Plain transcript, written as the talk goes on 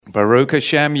Baruch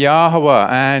Hashem Yahweh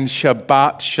and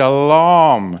Shabbat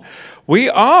Shalom. We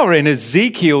are in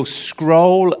Ezekiel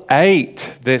scroll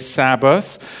 8 this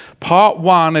Sabbath. Part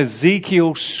 1,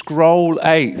 Ezekiel scroll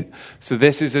 8. So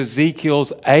this is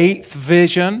Ezekiel's 8th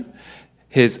vision,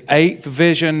 his 8th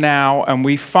vision now, and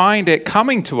we find it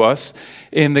coming to us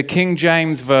in the King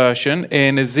James Version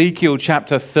in Ezekiel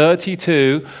chapter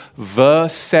 32,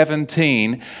 verse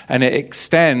 17, and it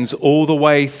extends all the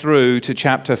way through to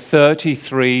chapter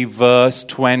 33, verse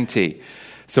 20.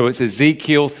 So it's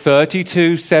Ezekiel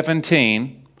 32,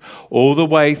 17, all the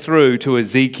way through to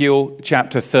Ezekiel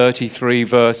chapter 33,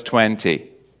 verse 20.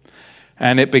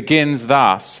 And it begins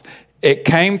thus: It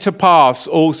came to pass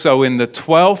also in the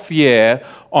 12th year,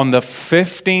 on the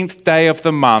 15th day of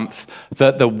the month,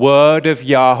 that the word of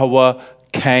Yahweh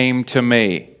came to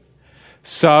me.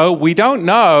 So we don't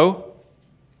know.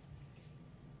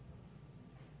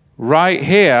 Right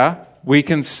here, we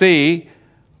can see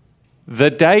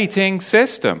the dating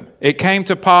system. It came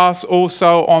to pass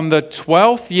also on the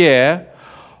 12th year,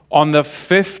 on the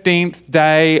 15th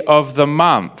day of the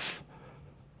month.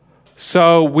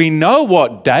 So we know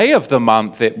what day of the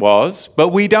month it was, but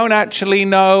we don't actually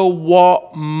know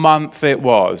what month it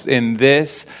was. In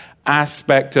this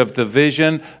aspect of the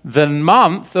vision, the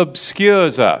month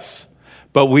obscures us.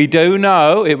 But we do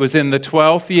know it was in the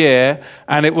 12th year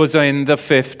and it was in the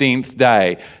 15th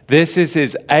day. This is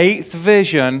his 8th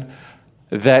vision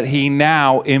that he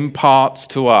now imparts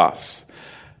to us.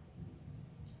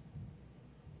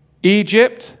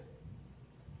 Egypt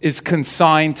is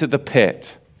consigned to the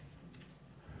pit.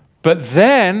 But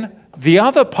then the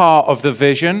other part of the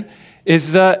vision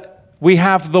is that we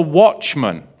have the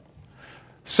watchman.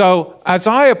 So as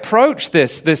I approach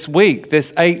this week,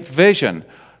 this 8th vision,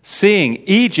 seeing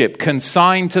Egypt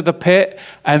consigned to the pit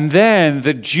and then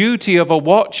the duty of a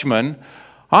watchman,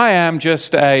 I am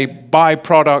just a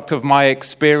byproduct of my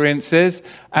experiences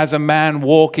as a man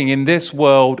walking in this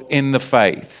world in the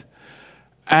faith.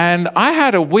 And I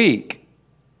had a week.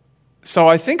 So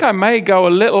I think I may go a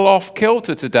little off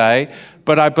kilter today,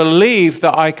 but I believe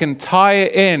that I can tie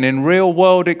it in real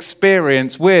world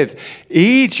experience with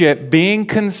Egypt being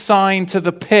consigned to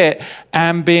the pit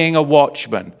and being a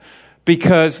watchman.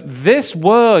 Because this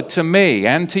word to me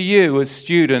and to you as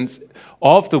students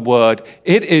of the word,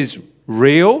 it is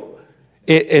real.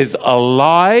 It is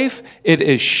alive, it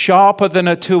is sharper than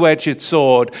a two-edged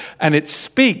sword, and it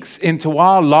speaks into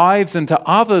our lives and to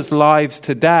others' lives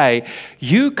today.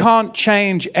 You can't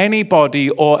change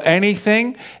anybody or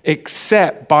anything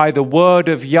except by the word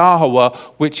of Yahweh,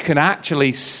 which can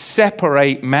actually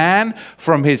separate man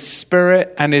from his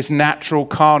spirit and his natural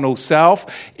carnal self.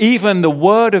 Even the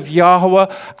word of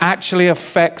Yahweh actually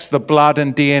affects the blood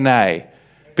and DNA.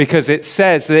 Because it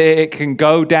says that it can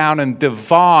go down and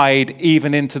divide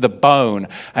even into the bone.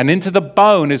 And into the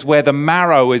bone is where the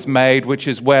marrow is made, which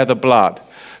is where the blood.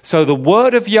 So the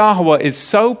word of Yahweh is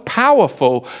so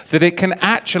powerful that it can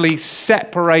actually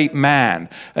separate man.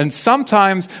 And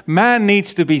sometimes man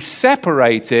needs to be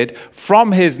separated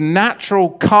from his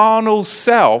natural carnal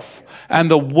self and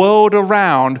the world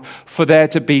around for there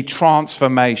to be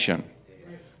transformation.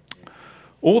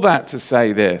 All that to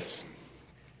say this.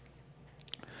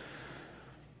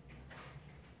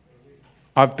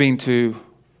 I've been to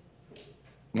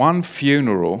one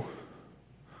funeral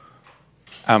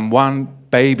and one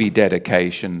baby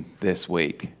dedication this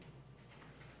week.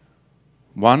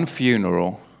 One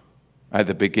funeral at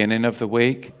the beginning of the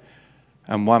week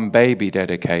and one baby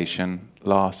dedication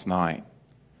last night.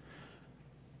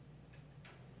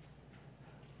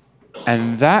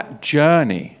 And that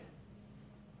journey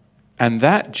in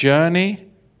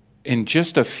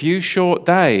just a few short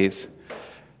days,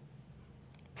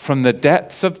 from the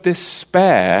depths of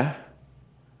despair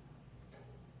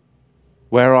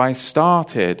where I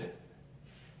started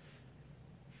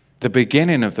the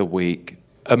beginning of the week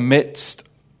amidst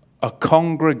a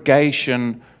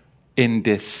congregation in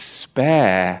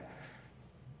despair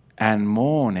and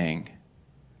mourning,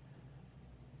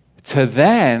 to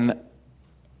then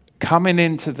coming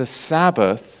into the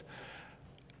Sabbath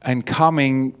and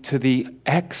coming to the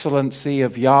excellency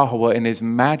of Yahweh in his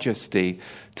majesty,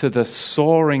 to the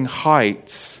soaring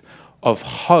heights of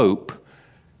hope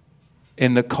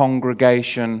in the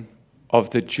congregation of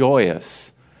the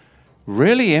joyous,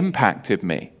 really impacted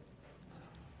me.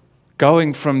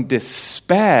 Going from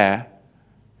despair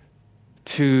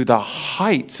to the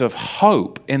heights of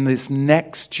hope in this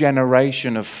next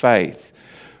generation of faith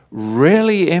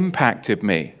really impacted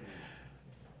me.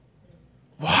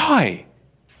 Why?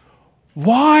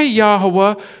 Why,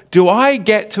 Yahweh, do I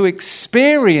get to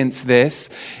experience this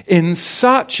in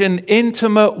such an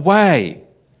intimate way?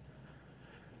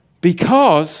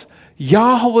 Because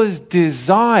Yahweh's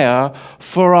desire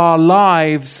for our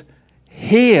lives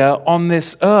here on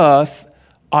this earth,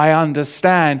 I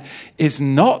understand, is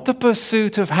not the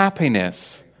pursuit of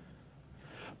happiness,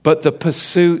 but the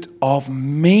pursuit of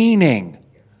meaning.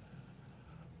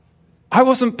 I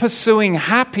wasn't pursuing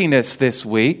happiness this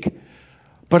week,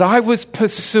 but I was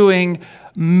pursuing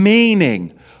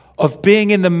meaning of being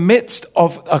in the midst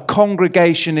of a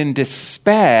congregation in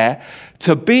despair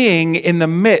to being in the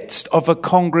midst of a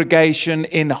congregation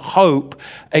in hope,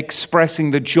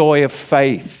 expressing the joy of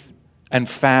faith and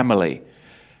family.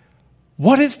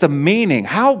 What is the meaning?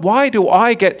 Why do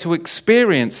I get to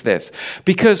experience this?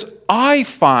 Because I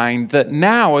find that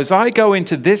now, as I go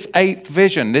into this 8th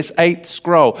vision, this 8th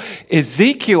scroll,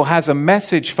 Ezekiel has a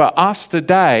message for us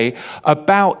today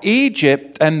about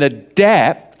Egypt and the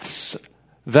depths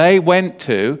they went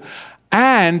to,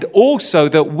 and also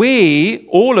that we,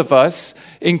 all of us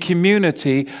in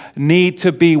community, need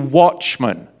to be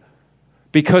watchmen.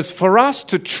 Because for us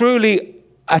to truly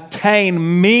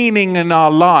attain meaning in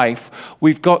our life,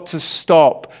 we've got to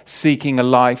stop seeking a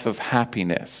life of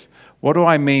happiness. What do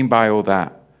I mean by all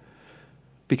that?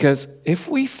 Because if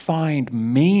we find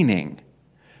meaning,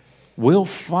 we'll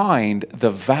find the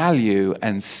value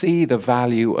and see the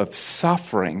value of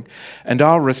suffering and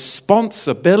our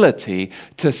responsibility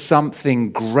to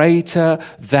something greater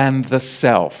than the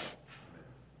self.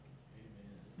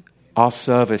 Our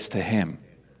service to Him.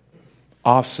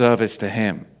 Our service to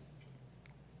Him.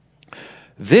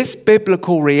 This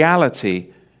biblical reality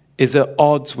is at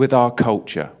odds with our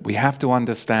culture. We have to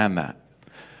understand that.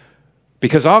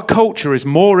 Because our culture is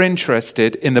more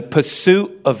interested in the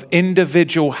pursuit of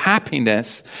individual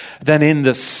happiness than in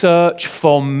the search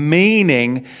for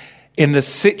meaning in the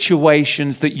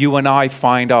situations that you and I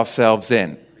find ourselves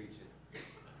in.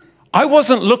 I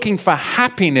wasn't looking for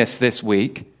happiness this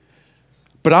week,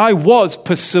 but I was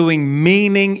pursuing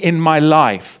meaning in my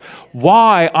life.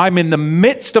 Why? I'm in the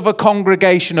midst of a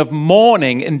congregation of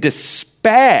mourning and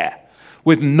despair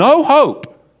with no hope,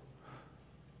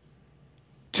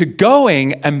 to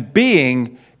going and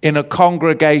being in a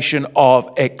congregation of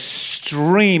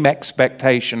extreme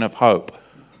expectation of hope.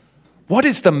 What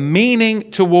is the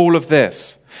meaning to all of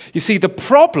this? You see, the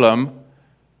problem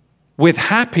with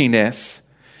happiness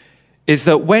is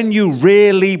that when you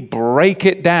really break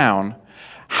it down,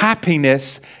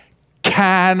 happiness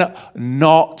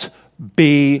cannot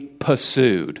be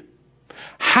pursued.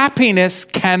 Happiness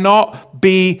cannot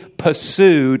be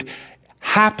pursued.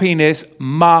 Happiness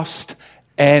must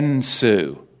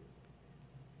ensue.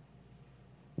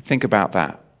 Think about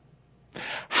that.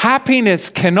 Happiness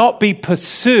cannot be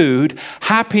pursued.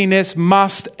 Happiness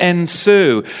must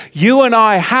ensue. You and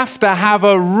I have to have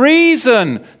a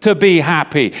reason to be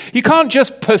happy. You can't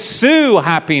just pursue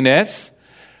happiness.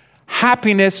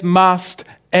 Happiness must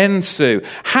ensue.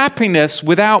 Happiness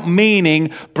without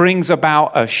meaning brings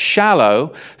about a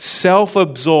shallow,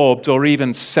 self-absorbed, or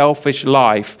even selfish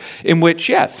life in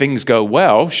which, things go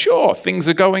well. Sure, things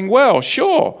are going well.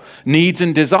 Sure. Needs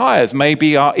and desires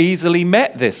maybe are easily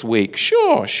met this week.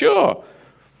 Sure.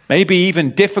 Maybe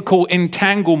even difficult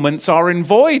entanglements are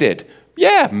avoided.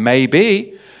 Yeah,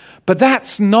 maybe. But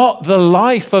that's not the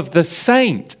life of the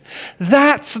saint.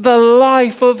 That's the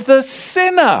life of the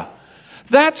sinner.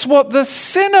 That's what the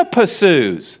sinner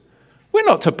pursues. We're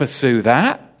not to pursue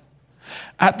that.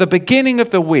 At the beginning of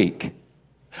the week,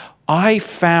 I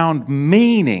found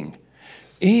meaning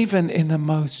even in the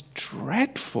most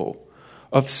dreadful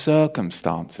of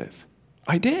circumstances.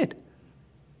 I did.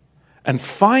 And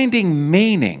finding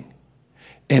meaning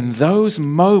in those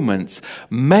moments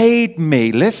made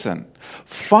me,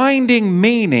 finding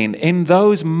meaning in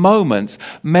those moments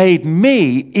made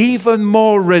me even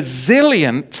more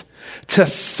resilient to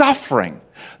suffering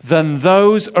than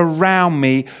those around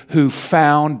me who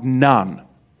found none.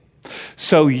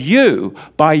 So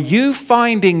by you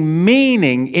finding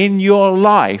meaning in your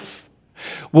life,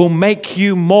 will make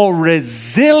you more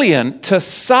resilient to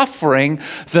suffering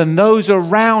than those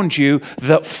around you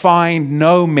that find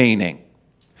no meaning.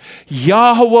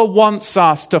 Yahweh wants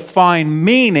us to find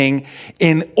meaning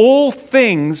in all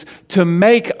things to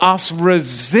make us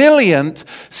resilient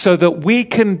so that we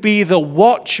can be the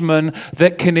watchman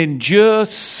that can endure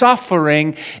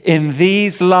suffering in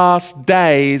these last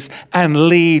days and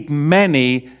lead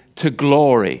many to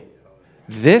glory.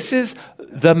 This is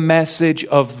the message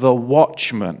of the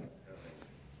watchman.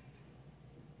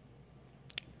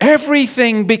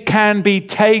 Everything can be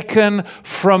taken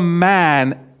from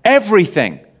man,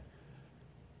 everything.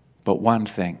 But one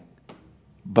thing,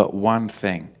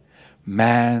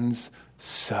 man's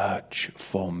search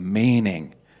for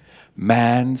meaning,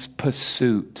 man's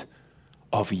pursuit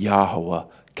of Yahweh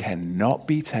cannot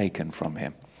be taken from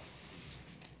him.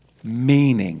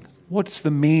 Meaning. What's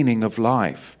the meaning of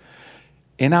life?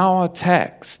 In our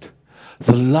text,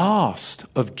 the last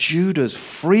of Judah's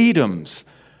freedoms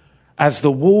as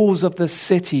the walls of the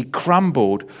city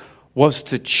crumbled was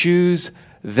to choose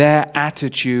their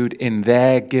attitude in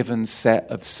their given set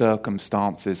of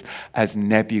circumstances as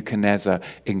Nebuchadnezzar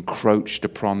encroached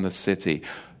upon the city.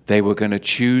 They were going to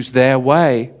choose their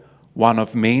way, one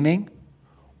of meaning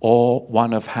or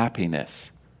one of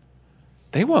happiness.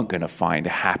 They weren't going to find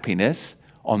happiness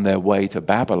on their way to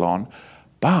Babylon,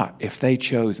 but if they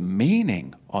chose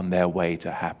meaning on their way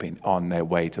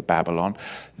to Babylon,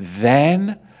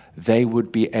 then they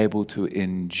would be able to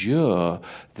endure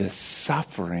the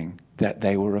suffering that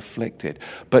they were afflicted.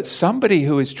 But somebody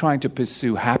who is trying to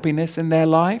pursue happiness in their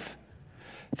life,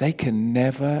 they can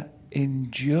never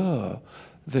endure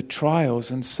the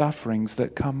trials and sufferings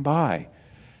that come by.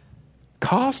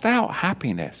 Cast out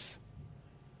happiness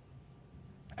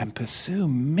and pursue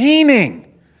meaning.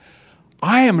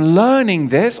 I am learning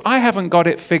this. I haven't got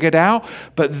it figured out,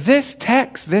 but this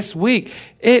text this week,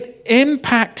 it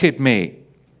impacted me.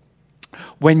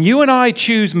 When you and I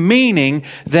choose meaning,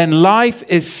 then life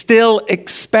is still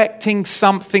expecting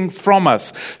something from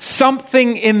us.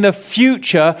 Something in the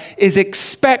future is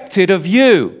expected of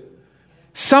you.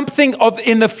 Something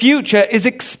in the future is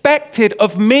expected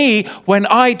of me when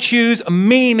I choose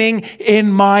meaning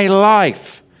in my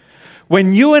life.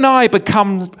 When you and I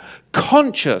become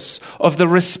conscious of the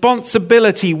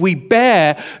responsibility we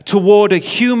bear toward a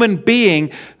human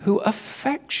being who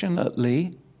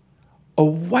affectionately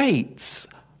awaits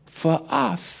for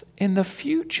us in the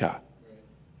future.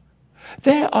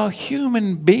 There are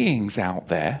human beings out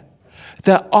there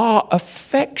that are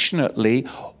affectionately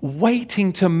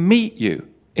waiting to meet you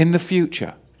in the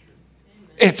future.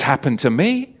 It's happened to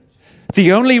me.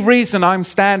 The only reason I'm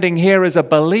standing here as a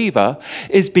believer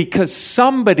is because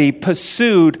somebody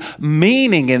pursued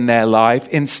meaning in their life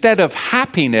instead of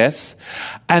happiness,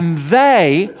 and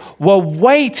they were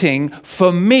waiting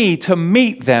for me to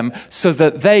meet them so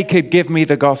that they could give me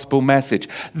the gospel message.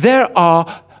 There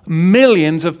are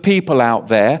millions of people out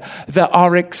there that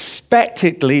are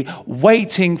expectantly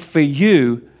waiting for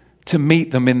you to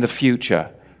meet them in the future.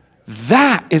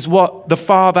 That is what the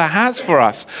Father has for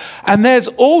us. And there's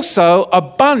also a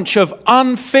bunch of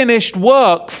unfinished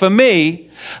work for me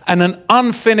and an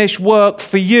unfinished work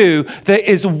for you that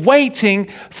is waiting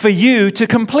for you to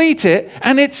complete it.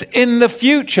 And it's in the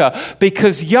future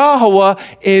because Yahweh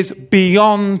is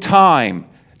beyond time.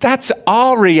 That's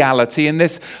our reality in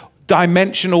this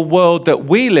dimensional world that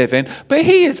we live in, but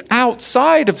he is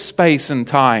outside of space and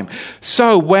time.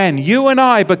 So when you and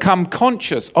I become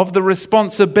conscious of the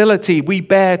responsibility we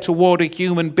bear toward a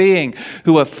human being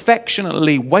who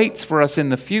affectionately waits for us in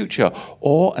the future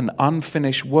or an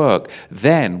unfinished work,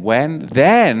 then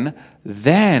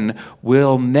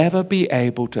we'll never be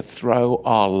able to throw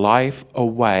our life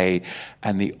away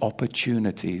and the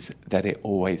opportunities that it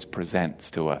always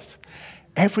presents to us.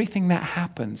 Everything that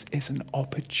happens is an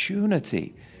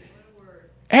opportunity.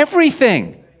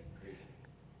 Everything.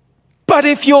 But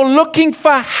if you're looking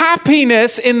for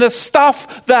happiness in the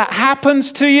stuff that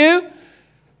happens to you,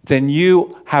 then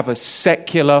you have a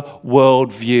secular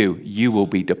worldview. You will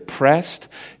be depressed,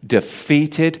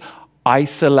 defeated,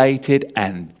 isolated,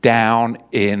 and down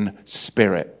in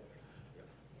spirit.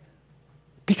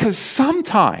 Because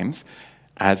sometimes,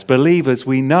 as believers,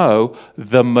 we know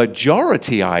the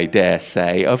majority, I dare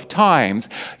say, of times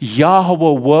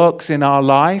Yahweh works in our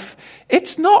life.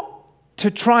 It's not to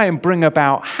try and bring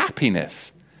about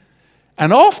happiness.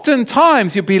 And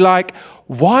oftentimes you'll be like,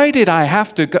 why did I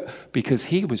have to go? Because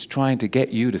he was trying to get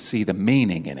you to see the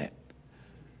meaning in it.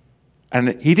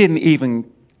 And he didn't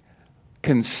even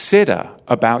consider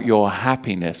about your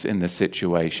happiness in the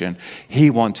situation. He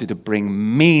wanted to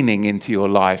bring meaning into your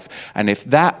life. And if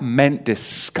that meant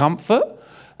discomfort,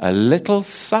 a little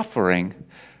suffering,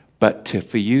 but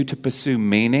for you to pursue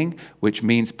meaning, which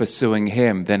means pursuing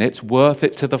him, then it's worth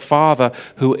it to the Father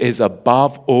who is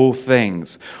above all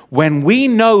things. When we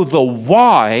know the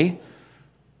why,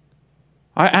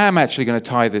 I am actually going to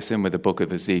tie this in with the book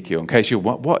of Ezekiel, in case you're,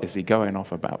 what is he going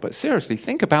off about? But seriously,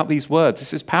 think about these words.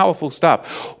 This is powerful stuff.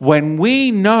 When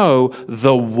we know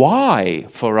the why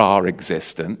for our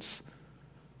existence,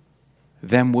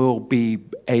 then we'll be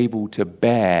able to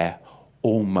bear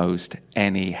almost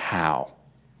any how.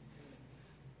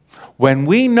 When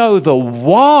we know the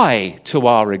why to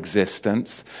our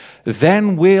existence,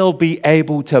 then we'll be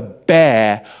able to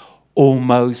bear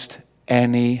almost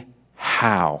any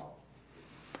how.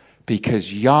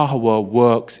 Because Yahweh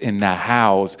works in the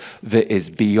hows that is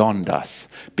beyond us,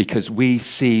 because we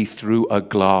see through a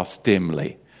glass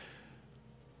dimly.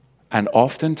 And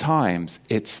oftentimes,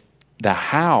 it's the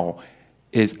how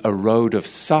is a road of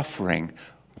suffering,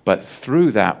 but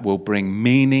through that will bring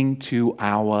meaning to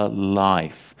our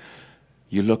life.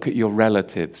 You look at your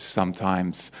relatives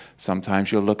sometimes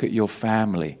you'll look at your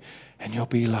family, and you'll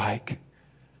be like,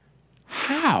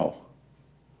 how?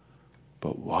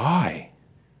 But why?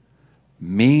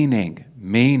 Meaning.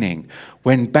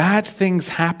 When bad things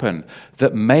happen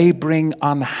that may bring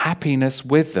unhappiness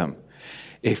with them,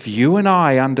 if you and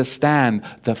I understand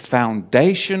the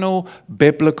foundational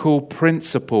biblical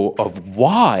principle of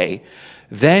why,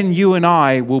 then you and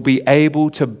I will be able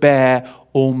to bear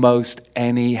almost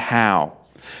any how.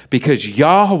 Because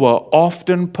Yahweh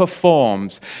often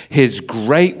performs his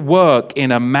great work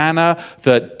in a manner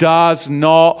that does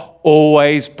not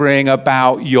always bring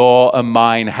about your and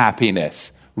mine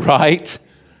happiness, right?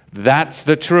 That's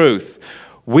the truth.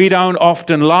 We don't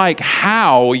often like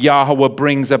how Yahweh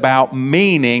brings about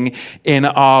meaning in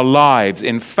our lives.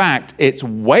 In fact, it's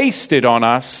wasted on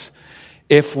us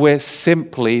if we're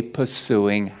simply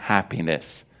pursuing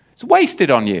happiness. It's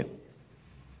wasted on you.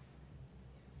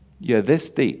 You're this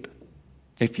deep.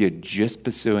 If you're just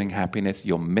pursuing happiness,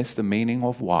 you'll miss the meaning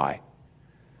of why.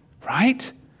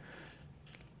 Right?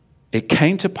 It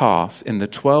came to pass in the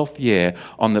 12th year,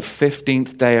 on the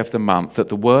 15th day of the month, that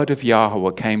the word of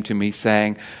Yahweh came to me,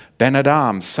 saying,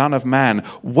 Ben-Adam, son of man,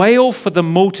 wail for the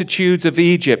multitudes of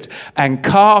Egypt and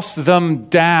cast them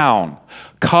down.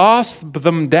 Cast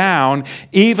them down,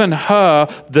 even her,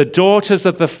 the daughters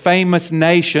of the famous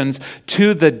nations,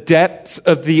 to the depths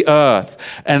of the earth,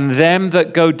 and them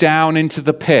that go down into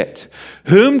the pit.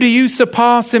 Whom do you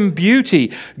surpass in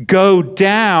beauty? Go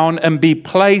down and be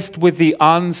placed with the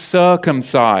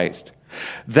uncircumcised.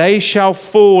 They shall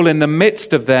fall in the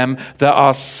midst of them that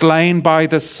are slain by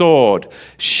the sword.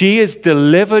 She is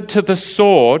delivered to the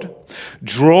sword.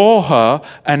 Draw her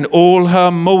and all her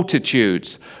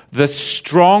multitudes. The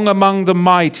strong among the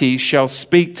mighty shall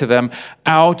speak to them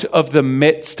out of the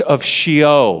midst of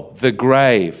Sheol, the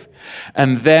grave.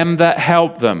 And them that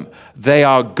help them, they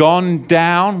are gone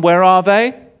down. Where are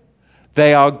they?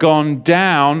 They are gone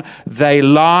down. They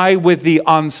lie with the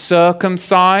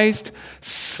uncircumcised,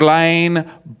 slain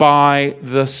by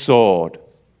the sword.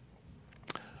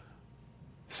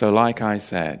 So like I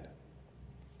said,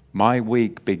 my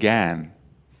week began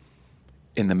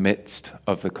in the midst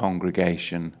of the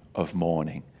congregation of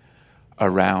mourning,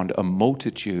 around a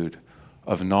multitude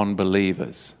of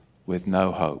non-believers with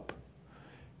no hope.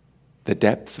 The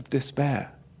depths of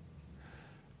despair.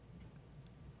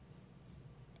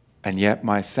 And yet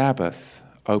my Sabbath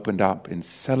opened up in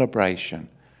celebration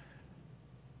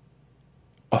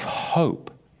of hope.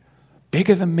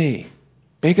 Bigger than me,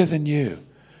 bigger than you.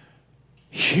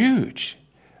 Huge.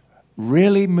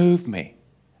 Really moved me.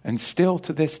 And still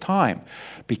to this time.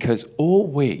 Because all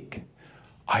week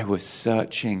I was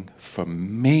searching for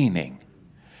meaning.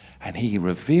 And he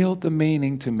revealed the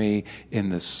meaning to me in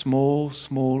the small,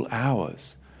 small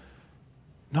hours.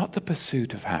 Not the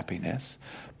pursuit of happiness,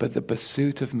 but the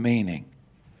pursuit of meaning,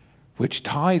 which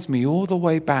ties me all the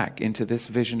way back into this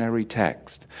visionary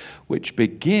text, which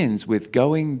begins with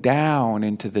going down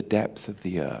into the depths of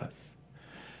the earth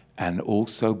and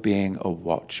also being a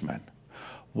watchman.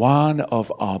 One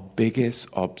of our biggest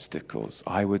obstacles,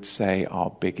 I would say our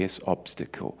biggest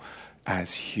obstacle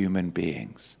as human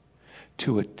beings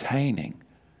to attaining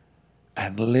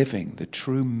and living the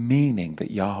true meaning that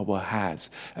Yahweh has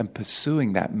and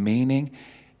pursuing that meaning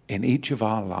in each of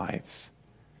our lives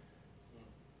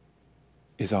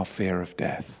is our fear of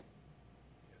death.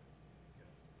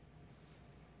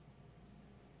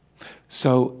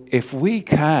 So if we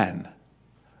can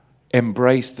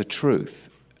embrace the truth,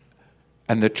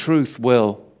 and the truth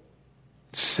will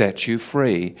set you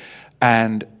free.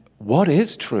 And what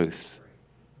is truth?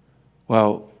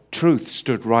 Well, truth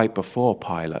stood right before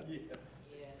Pilate.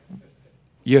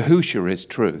 Yahushua is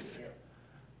truth.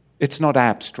 It's not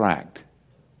abstract.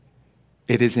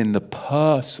 It is in the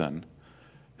person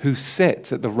who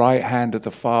sits at the right hand of the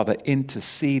Father,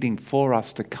 interceding for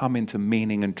us to come into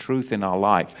meaning and truth in our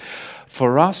life.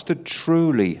 For us to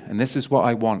truly, and this is what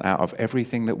I want out of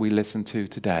everything that we listen to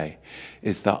today,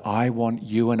 is that I want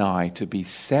you and I to be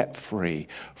set free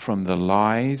from the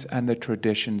lies and the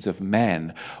traditions of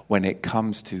men when it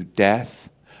comes to death,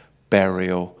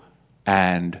 burial,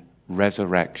 and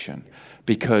resurrection.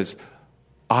 Because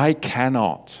I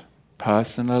cannot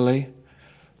personally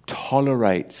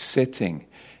tolerate sitting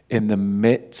in the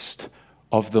midst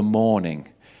of the mourning,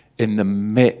 in the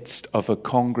midst of a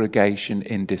congregation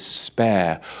in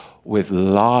despair, with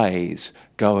lies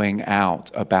going out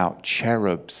about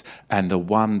cherubs and the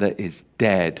one that is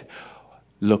dead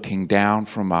looking down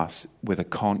from us with a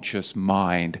conscious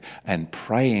mind and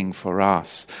praying for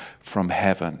us from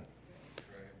heaven.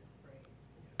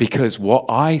 Because what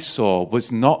I saw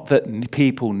was not that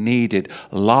people needed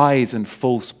lies and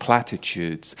false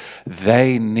platitudes.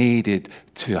 They needed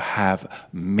to have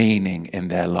meaning in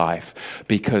their life.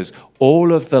 Because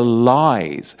all of the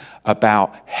lies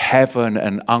about heaven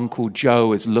and Uncle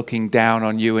Joe is looking down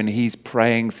on you and he's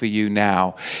praying for you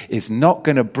now is not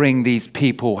going to bring these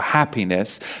people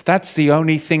happiness. That's the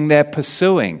only thing they're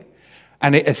pursuing.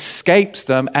 And it escapes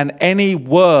them, and any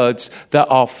words that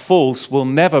are false will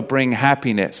never bring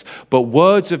happiness. But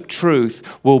words of truth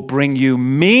will bring you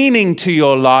meaning to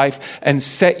your life and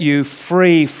set you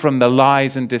free from the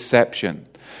lies and deception.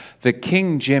 The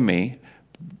King Jimmy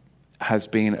has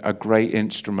been a great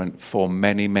instrument for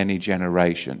many, many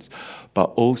generations.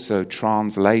 But also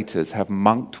translators have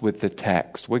monked with the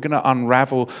text. We're going to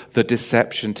unravel the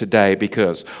deception today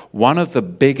because one of the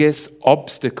biggest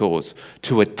obstacles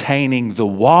to attaining the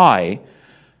why,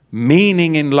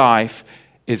 meaning in life,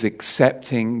 is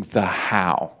accepting the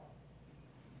how.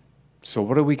 So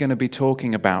what are we going to be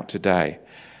talking about today?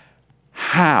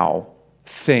 How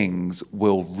things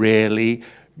will really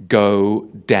go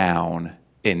down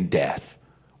in death.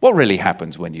 What really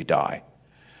happens when you die?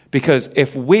 Because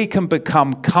if we can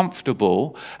become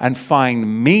comfortable and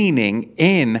find meaning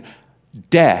in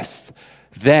death,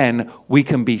 then we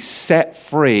can be set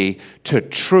free to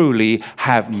truly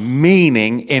have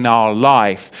meaning in our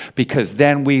life, because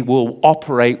then we will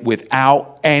operate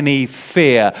without any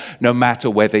fear, no matter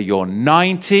whether you're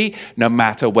 90, no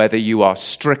matter whether you are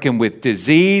stricken with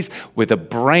disease, with a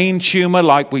brain tumor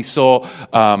like we saw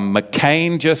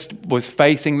McCain just was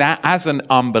facing that as an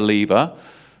unbeliever.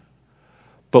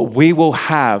 But we will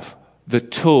have the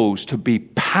tools to be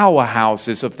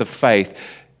powerhouses of the faith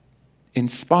in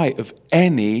spite of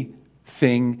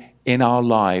anything in our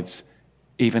lives,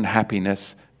 even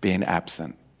happiness being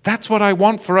absent. That's what I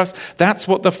want for us. That's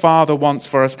what the Father wants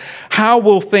for us. How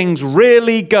will things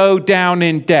really go down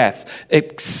in death?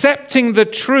 Accepting the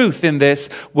truth in this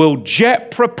will jet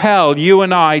propel you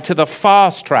and I to the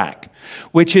fast track,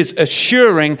 which is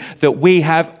assuring that we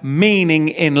have meaning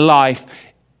in life.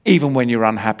 Even when you're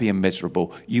unhappy and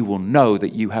miserable, you will know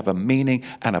that you have a meaning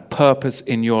and a purpose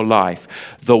in your life.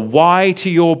 The why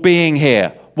to your being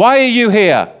here. Why are you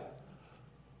here?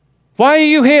 Why are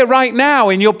you here right now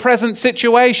in your present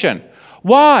situation?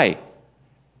 Why?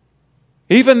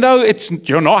 Even though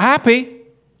you're not happy.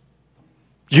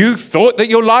 You thought that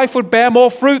your life would bear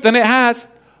more fruit than it has.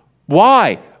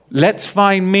 Why? Let's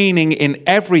find meaning in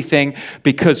everything,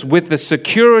 because with the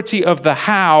security of the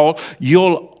how,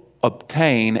 you'll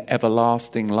obtain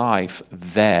everlasting life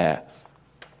there.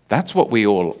 That's what we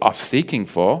all are seeking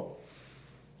for.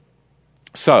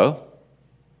 So,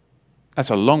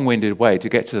 that's a long-winded way to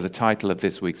get to the title of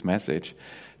this week's message.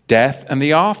 Death and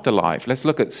the afterlife. Let's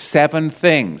look at 7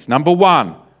 things. Number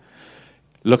 1,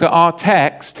 look at our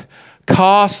text.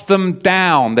 Cast them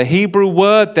down. The Hebrew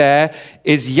word there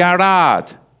is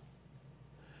yarad.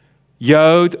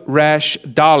 Yod, Resh,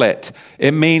 Dalet.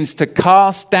 It means to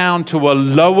cast down to a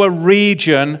lower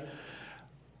region,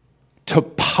 to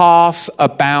pass a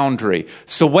boundary.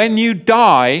 So when you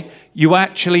die, you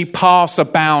actually pass a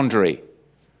boundary.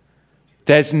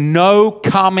 There's no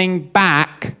coming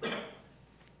back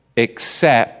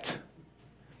except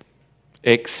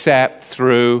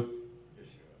through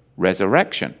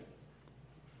resurrection.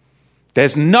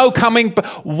 There's no coming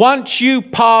back. Once you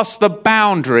pass the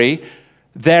boundary,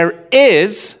 there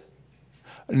is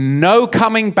no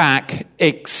coming back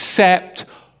except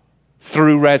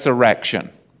through resurrection.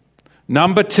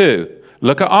 Number 2,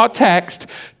 look at our text.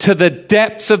 To the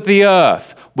depths of the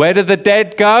earth. Where do the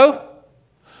dead go?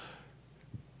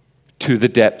 To the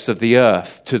depths of the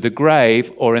earth, to the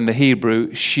grave, or in the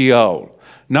Hebrew, Sheol.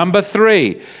 Number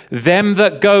 3, them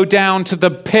that go down to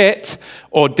the pit,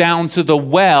 or down to the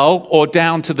well, or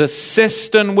down to the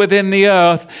cistern within the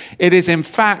earth. It is in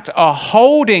fact a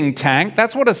holding tank.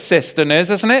 That's what a cistern is,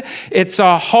 isn't it? It's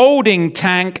a holding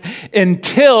tank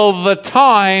until the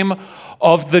time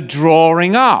of the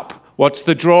drawing up. What's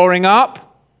the drawing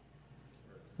up?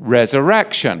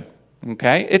 Resurrection.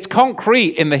 Okay? It's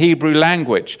concrete in the Hebrew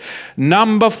language.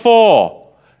 Number 4,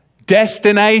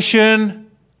 destination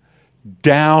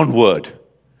downward.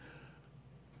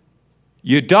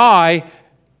 You die,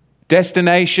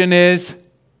 destination is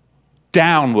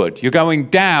downward. You're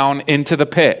going down into the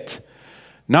pit.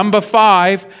 Number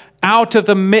 5, out of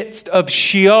the midst of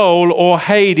Sheol or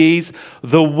Hades,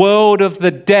 the world of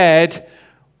the dead.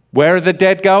 Where are the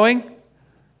dead going?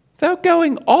 They're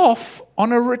going off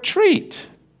on a retreat.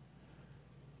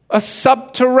 A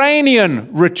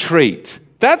subterranean retreat.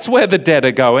 That's where the dead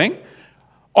are going.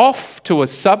 Off to a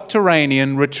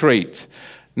subterranean retreat.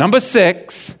 Number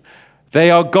 6,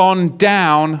 they are gone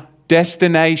down.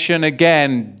 Destination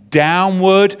again,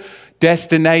 downward.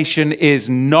 Destination is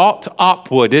not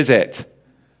upward, is it?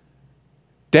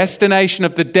 Destination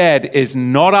of the dead is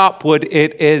not upward,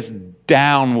 it is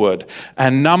downward.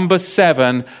 And number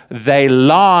 7, they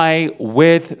lie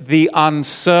with the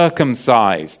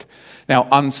uncircumcised. Now,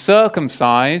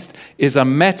 uncircumcised is a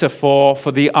metaphor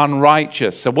for the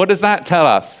unrighteous. So what does that tell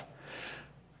us?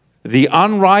 The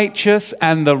unrighteous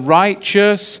and the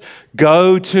righteous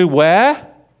go to where?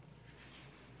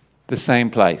 The same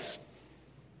place.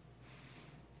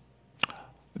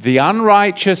 The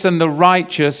unrighteous and the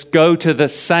righteous go to the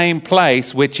same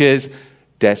place, which is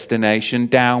destination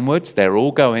downwards. They're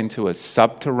all going to a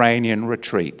subterranean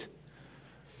retreat.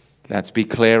 Let's be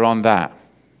clear on that.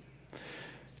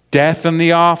 Death and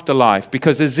the afterlife,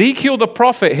 because Ezekiel the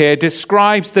prophet here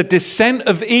describes the descent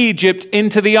of Egypt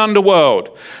into the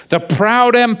underworld. The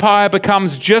proud empire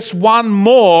becomes just one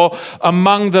more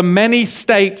among the many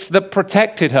states that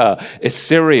protected her.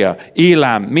 Assyria,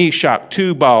 Elam, Meshach,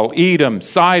 Tubal, Edom,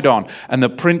 Sidon, and the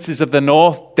princes of the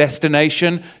north.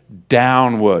 Destination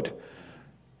downward.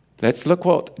 Let's look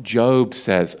what Job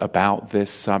says about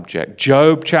this subject.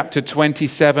 Job chapter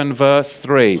 27 verse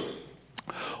 3.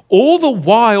 All the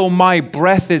while my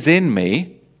breath is in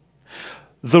me,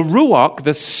 the Ruach,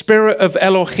 the spirit of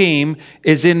Elohim,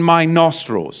 is in my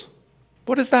nostrils.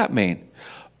 What does that mean?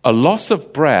 A loss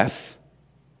of breath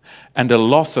and a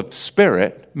loss of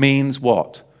spirit means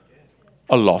what?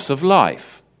 A loss of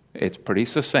life. It's pretty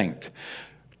succinct.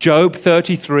 Job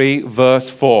 33 verse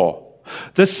 4.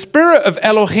 The spirit of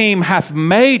Elohim hath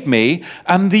made me,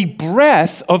 and the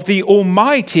breath of the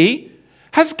Almighty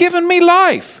has given me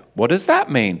life. What does that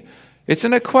mean? It's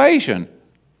an equation.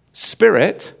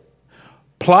 Spirit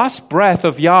plus breath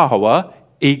of Yahweh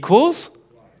equals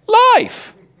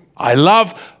life. I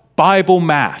love Bible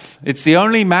math. It's the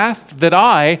only math that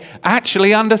I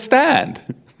actually understand.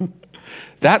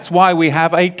 That's why we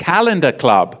have a calendar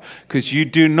club, because you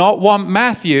do not want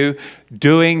Matthew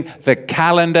doing the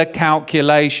calendar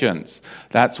calculations.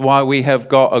 That's why we have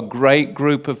got a great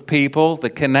group of people, the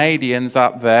Canadians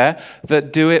up there,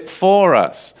 that do it for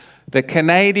us. The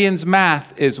Canadians'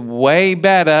 math is way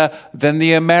better than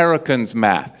the Americans'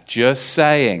 math. Just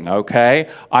saying, okay?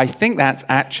 I think that's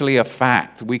actually a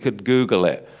fact. We could Google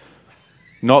it.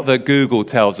 Not that Google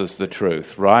tells us the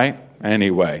truth, right?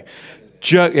 Anyway.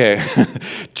 Job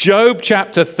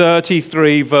chapter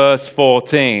 33 verse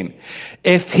 14.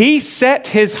 If he set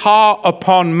his heart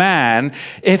upon man,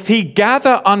 if he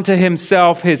gather unto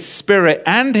himself his spirit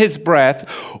and his breath,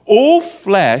 all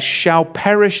flesh shall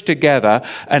perish together,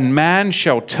 and man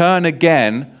shall turn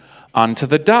again unto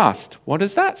the dust. What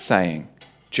is that saying?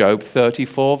 Job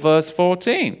 34 verse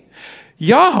 14.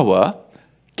 Yahweh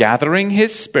gathering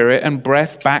his spirit and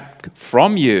breath back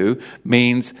from you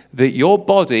means that your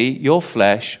body, your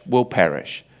flesh, will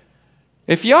perish.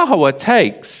 If Yahweh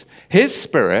takes his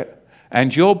spirit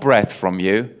and your breath from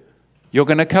you, you're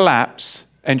going to collapse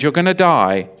and you're going to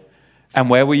die. And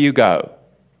where will you go?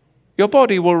 Your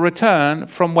body will return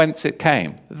from whence it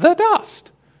came, the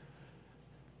dust.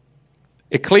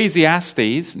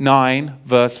 Ecclesiastes 9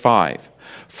 verse 5.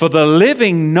 For the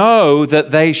living know that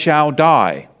they shall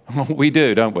die. We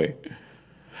do, don't we?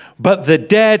 But the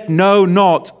dead know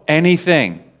not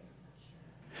anything.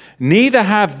 Neither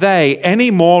have they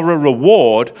any more a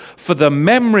reward, for the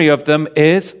memory of them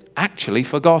is actually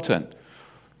forgotten.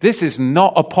 This is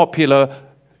not a popular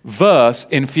verse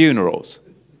in funerals.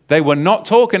 They were not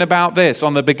talking about this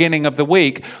on the beginning of the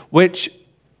week, which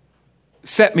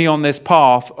set me on this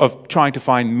path of trying to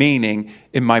find meaning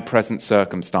in my present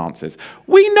circumstances.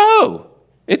 We know.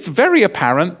 It's very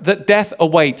apparent that death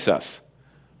awaits us.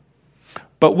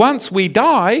 But once we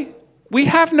die, we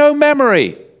have no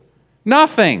memory.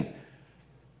 Nothing.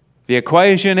 The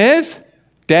equation is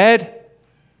dead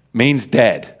means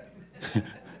dead.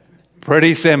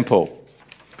 Pretty simple.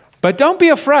 But don't be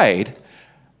afraid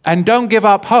and don't give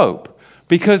up hope,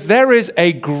 because there is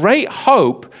a great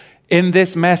hope in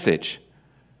this message.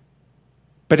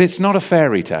 But it's not a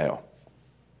fairy tale.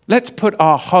 Let's put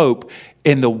our hope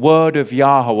in the word of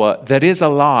Yahweh that is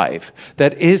alive,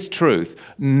 that is truth,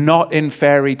 not in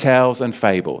fairy tales and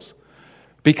fables.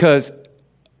 Because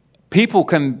people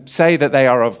can say that they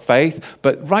are of faith,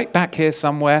 but right back here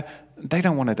somewhere, they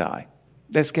don't want to die.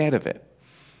 They're scared of it.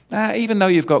 Even though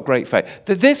you've got great faith.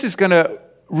 This is going to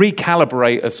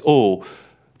recalibrate us all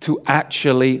to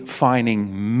actually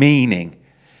finding meaning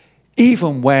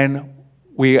even when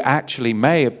we actually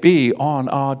may be on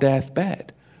our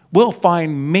deathbed. We'll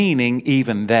find meaning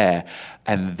even there.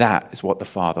 And that is what the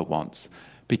Father wants.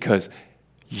 Because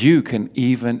you can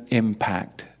even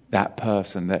impact that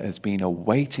person that has been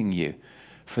awaiting you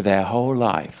for their whole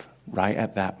life right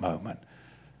at that moment.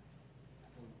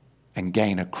 And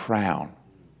gain a crown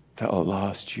that will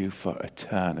last you for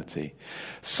eternity.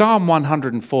 Psalm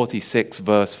 146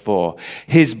 verse 4.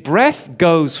 His breath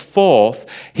goes forth,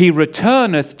 he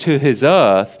returneth to his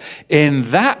earth. In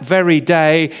that very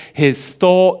day his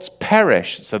thoughts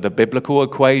perish. So the biblical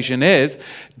equation is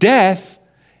death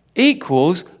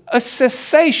equals a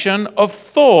cessation of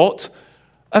thought,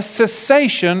 a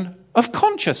cessation of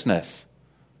consciousness.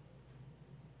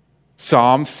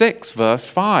 Psalm 6 verse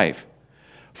 5.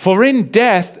 For in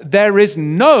death there is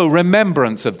no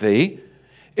remembrance of thee.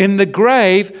 In the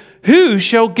grave, who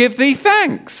shall give thee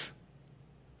thanks?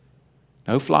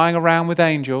 No flying around with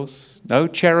angels, no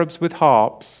cherubs with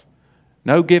harps,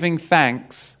 no giving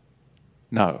thanks.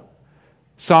 No.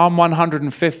 Psalm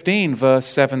 115, verse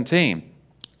 17.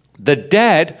 The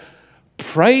dead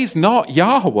praise not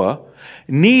Yahweh,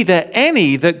 neither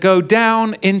any that go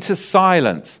down into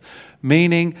silence.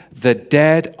 Meaning the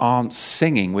dead aren't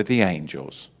singing with the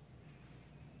angels.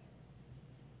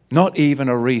 Not even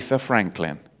Aretha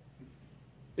Franklin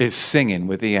is singing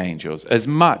with the angels, as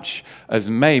much as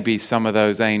maybe some of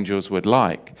those angels would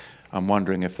like. I'm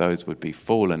wondering if those would be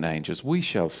fallen angels. We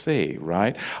shall see,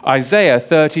 right? Isaiah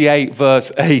 38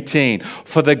 verse 18.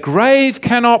 For the grave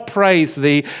cannot praise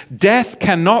thee, death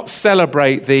cannot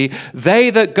celebrate thee. They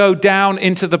that go down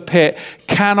into the pit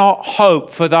cannot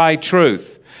hope for thy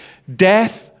truth.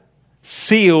 Death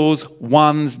seals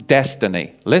one's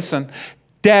destiny. Listen,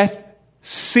 death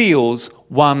seals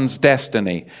one's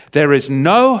destiny. There is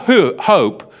no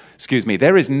hope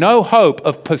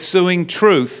of pursuing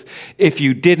truth if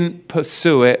you didn't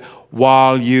pursue it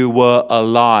while you were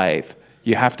alive.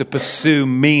 You have to pursue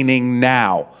meaning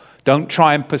now. Don't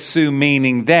try and pursue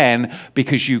meaning then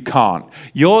because you can't.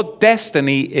 Your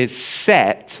destiny is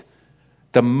set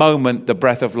the moment the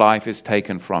breath of life is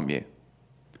taken from you.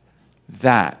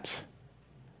 That,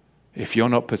 if you're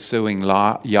not pursuing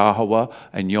Yahweh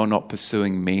and you're not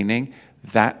pursuing meaning,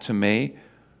 that to me,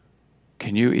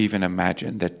 can you even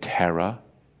imagine the terror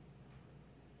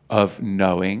of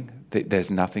knowing that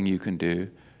there's nothing you can do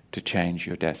to change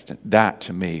your destiny? That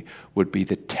to me would be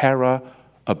the terror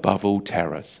above all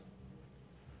terrors.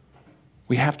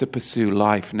 We have to pursue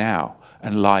life now,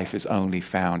 and life is only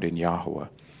found in Yahweh.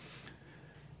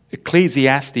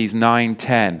 Ecclesiastes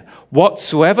 9:10.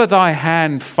 Whatsoever thy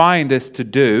hand findeth to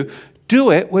do,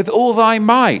 do it with all thy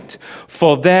might.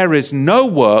 For there is no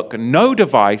work, no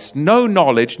device, no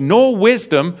knowledge, nor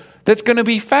wisdom that's going to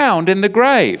be found in the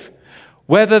grave.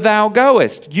 Whither thou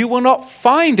goest, you will not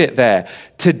find it there.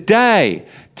 Today,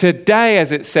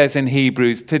 as it says in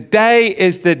Hebrews, today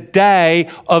is the day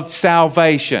of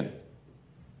salvation.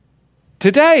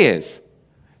 Today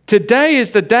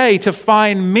is the day to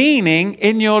find meaning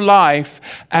in your life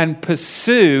and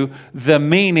pursue the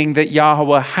meaning that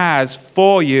Yahweh has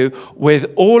for you with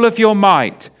all of your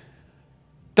might.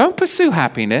 Don't pursue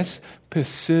happiness,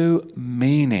 pursue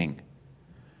meaning.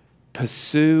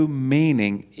 Pursue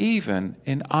meaning even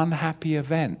in unhappy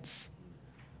events.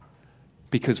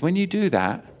 Because when you do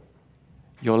that,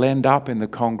 you'll end up in the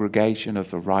congregation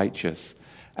of the righteous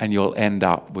and you'll end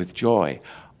up with joy.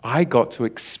 I got to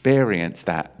experience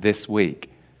that this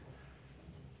week.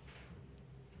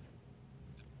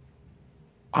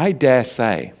 I dare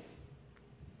say,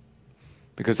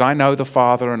 because I know the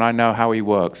Father and I know how He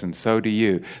works, and so do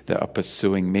you that are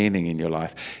pursuing meaning in your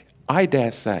life. I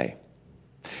dare say,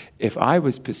 if I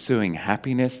was pursuing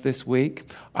happiness this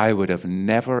week, I would have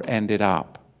never ended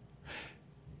up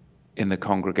in the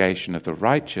congregation of the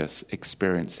righteous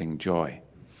experiencing joy.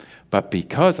 But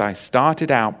because I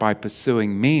started out by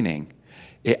pursuing meaning,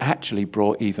 it actually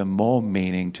brought even more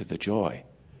meaning to the joy.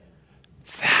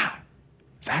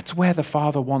 That's where the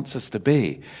Father wants us to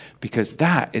be, because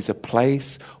that is a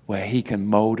place where He can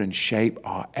mold and shape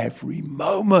our every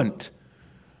moment.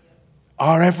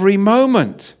 Our every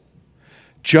moment.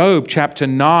 Job chapter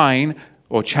 9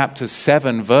 or chapter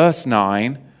 7 verse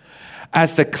 9,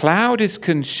 as the cloud is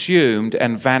consumed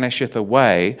and vanisheth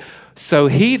away, so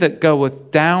he that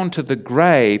goeth down to the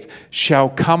grave shall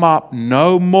come up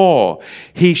no more.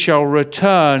 He shall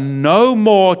return no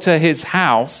more to his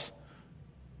house.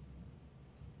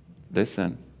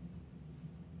 Listen.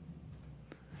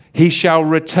 He shall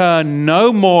return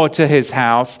no more to his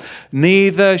house,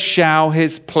 neither shall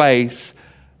his place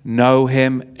know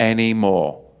him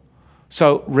anymore.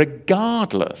 So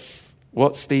regardless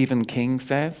what Stephen King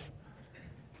says,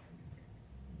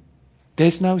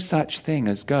 There's no such thing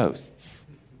as ghosts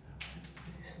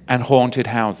and haunted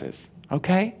houses,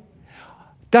 okay?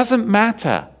 Doesn't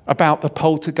matter about the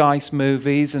Poltergeist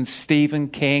movies and Stephen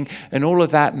King and all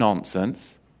of that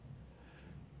nonsense.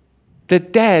 The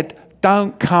dead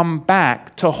don't come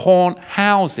back to haunt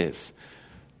houses.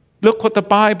 Look what the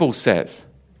Bible says.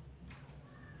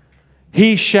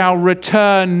 He shall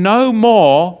return no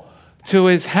more to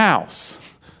his house.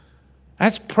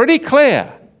 That's pretty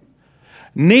clear.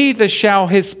 Neither shall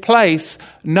his place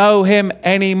know him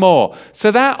anymore.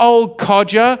 So that old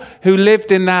codger who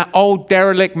lived in that old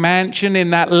derelict mansion in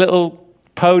that little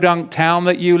podunk town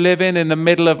that you live in the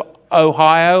middle of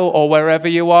Ohio or wherever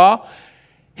you are,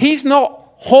 he's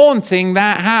not haunting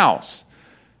that house.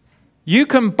 You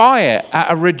can buy it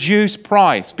at a reduced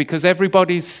price because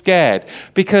everybody's scared.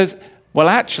 Because, well,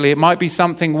 actually, it might be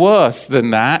something worse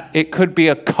than that. It could be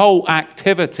occult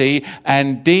activity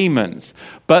and demons.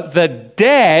 But the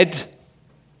dead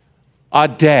are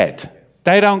dead.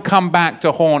 They don't come back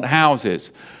to haunt houses.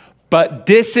 But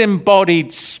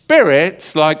disembodied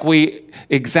spirits, like we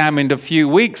examined a few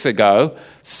weeks ago,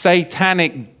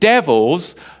 satanic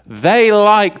devils, they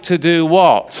like to do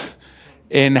what?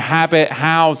 Inhabit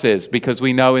houses, because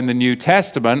we know in the New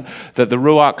Testament that the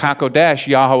Ruach HaKodesh,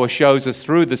 Yahweh shows us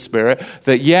through the Spirit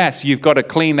that yes, you've got to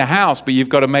clean the house, but you've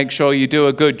got to make sure you do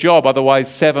a good job, otherwise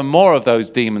 7 more of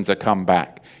those demons are come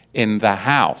back in the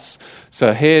house.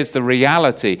 So here's the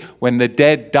reality. When the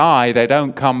dead die, they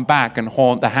don't come back and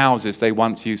haunt the houses they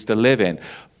once used to live in.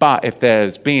 But if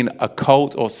there's been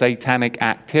occult or satanic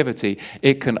activity,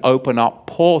 it can open up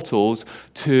portals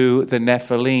to the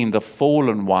Nephilim, the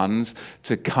fallen ones,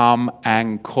 to come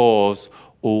and cause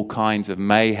all kinds of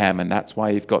mayhem. And that's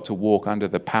why you've got to walk under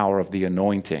the power of the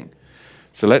anointing.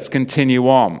 So let's continue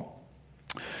on.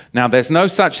 Now, there's no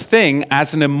such thing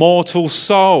as an immortal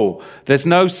soul. There's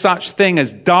no such thing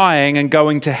as dying and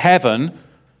going to heaven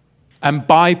and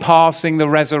bypassing the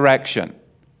resurrection.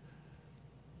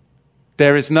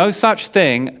 There is no such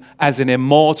thing as an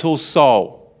immortal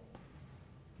soul.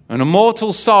 An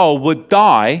immortal soul would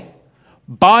die,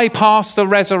 bypass the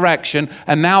resurrection,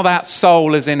 and now that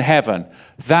soul is in heaven.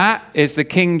 That is the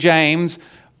King James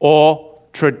or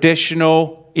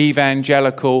traditional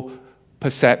evangelical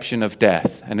perception of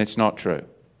death, and it's not true.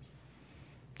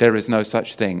 There is no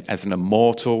such thing as an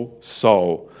immortal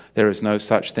soul. There is no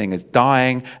such thing as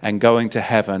dying and going to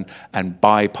heaven and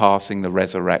bypassing the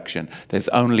resurrection. There's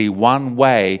only one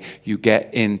way you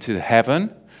get into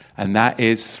heaven, and that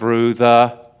is through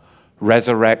the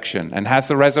resurrection. And has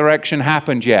the resurrection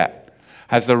happened yet?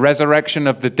 Has the resurrection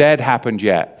of the dead happened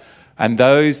yet? And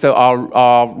those that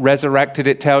are resurrected,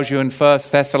 it tells you in 1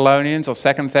 Thessalonians or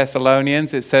 2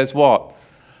 Thessalonians, it says what?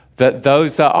 That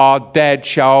those that are dead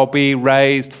shall be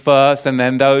raised first, and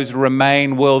then those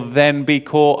remain will then be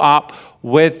caught up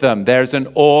with them. There's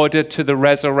an order to the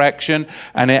resurrection,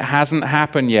 and it hasn't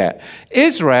happened yet.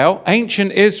 Israel,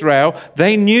 ancient Israel,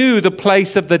 they knew the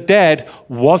place of the dead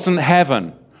wasn't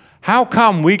heaven. How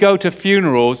come we go to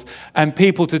funerals and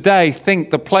people today think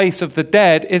the place of the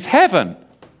dead is heaven?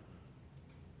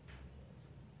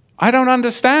 I don't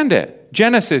understand it.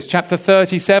 Genesis chapter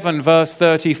 37, verse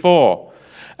 34.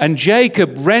 And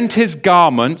Jacob rent his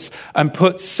garments and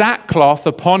put sackcloth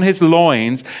upon his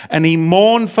loins, and he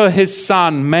mourned for his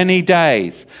son many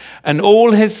days. And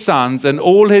all his sons and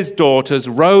all his daughters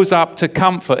rose up to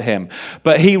comfort him.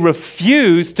 But he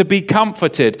refused to be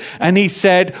comforted. And he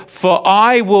said, for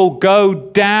I will go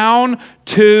down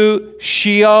to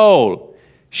Sheol.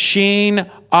 Shin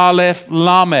Aleph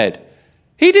Lamed.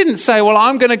 He didn't say, well,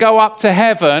 I'm going to go up to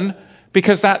heaven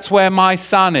because that's where my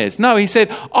son is. No, he said,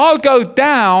 I'll go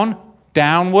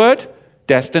downward,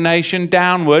 destination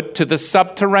downward, to the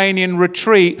subterranean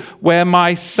retreat where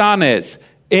my son is,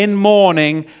 in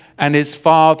mourning, and his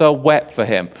father wept for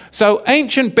him. So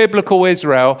ancient biblical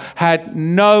Israel had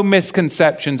no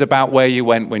misconceptions about where you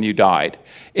went when you died.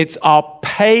 It's our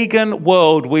pagan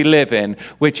world we live in,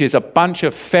 which is a bunch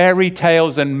of fairy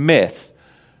tales and myth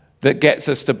that gets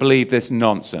us to believe this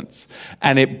nonsense.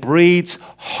 And it breeds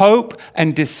hope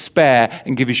and despair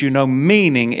and gives you no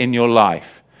meaning in your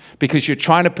life because you're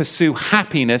trying to pursue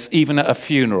happiness even at a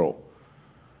funeral.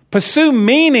 Pursue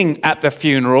meaning at the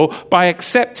funeral by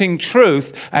accepting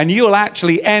truth, and you'll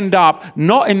actually end up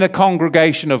not in the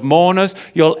congregation of mourners.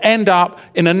 You'll end up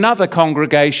in another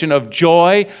congregation of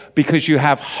joy because you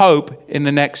have hope in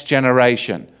the next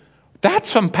generation. That's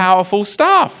some powerful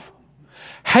stuff.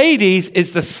 Hades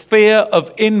is the sphere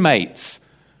of inmates.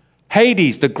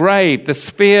 Hades, the grave, the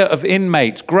sphere of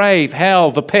inmates, grave, hell,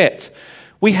 the pit.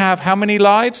 We have how many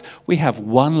lives? We have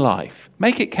one life.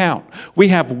 Make it count. We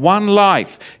have one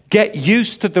life. Get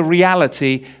used to the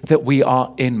reality that we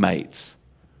are inmates.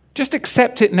 Just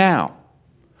accept it now.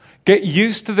 Get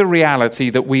used to the reality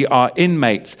that we are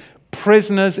inmates,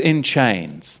 prisoners in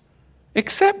chains.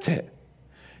 Accept it.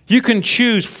 You can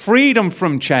choose freedom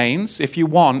from chains if you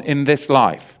want in this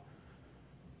life.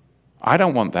 I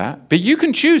don't want that, but you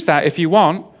can choose that if you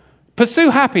want. Pursue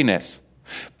happiness.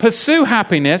 Pursue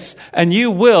happiness and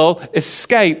you will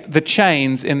escape the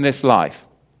chains in this life.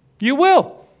 You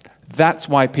will. That's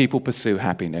why people pursue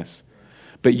happiness.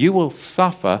 But you will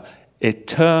suffer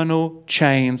eternal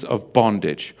chains of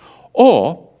bondage.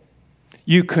 Or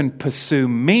you can pursue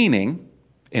meaning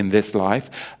in this life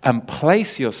and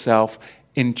place yourself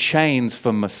in chains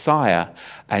for Messiah,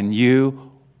 and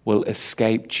you will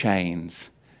escape chains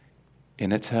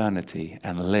in eternity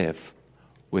and live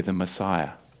with the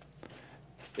Messiah.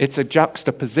 It's a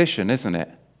juxtaposition, isn't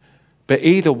it? But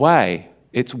either way,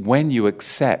 it's when you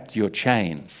accept your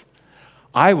chains.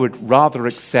 I would rather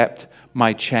accept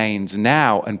my chains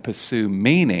now and pursue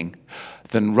meaning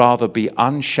than rather be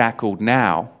unshackled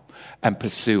now and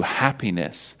pursue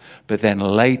happiness, but then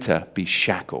later be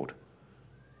shackled.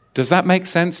 Does that make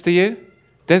sense to you?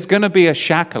 There's going to be a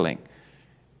shackling.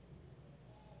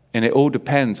 And it all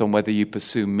depends on whether you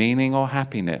pursue meaning or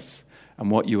happiness and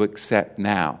what you accept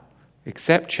now.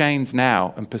 Accept chains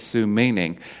now and pursue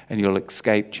meaning, and you'll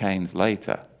escape chains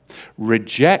later.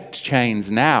 Reject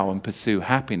chains now and pursue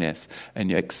happiness, and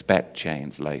you expect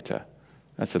chains later.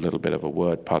 That's a little bit of a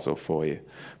word puzzle for you.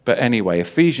 But anyway,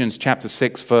 Ephesians chapter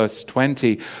 6, verse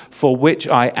 20, for which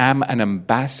I am an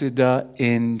ambassador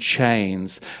in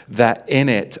chains, that in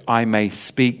it I may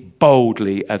speak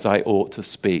boldly as I ought to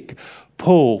speak.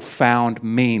 Paul found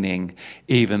meaning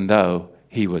even though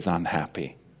he was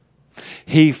unhappy.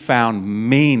 He found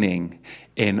meaning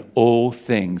in all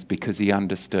things because he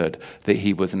understood that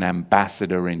he was an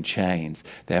ambassador in chains.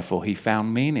 Therefore, he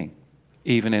found meaning,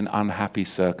 even in unhappy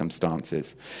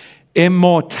circumstances.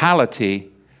 Immortality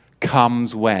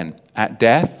comes when? At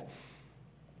death?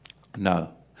 No.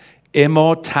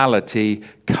 Immortality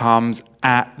comes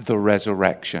at the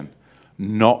resurrection,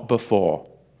 not before.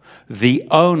 The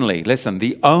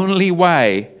only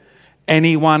way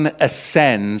anyone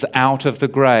ascends out of the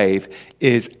grave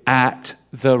is at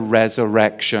the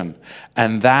resurrection.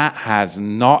 And that has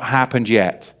not happened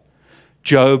yet.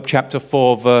 Job chapter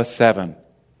 4, verse 7.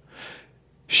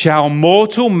 Shall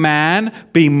mortal man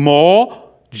be more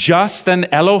just than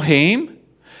Elohim?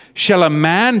 Shall a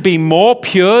man be more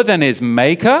pure than his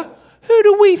maker? Who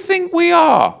do we think we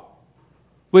are?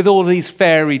 With all these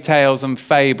fairy tales and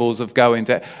fables of going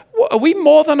to... Are we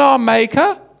more than our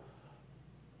maker?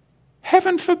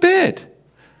 Heaven forbid.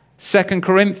 2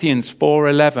 Corinthians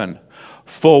 4:11.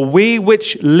 For we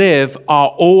which live are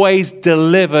always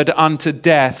delivered unto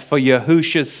death for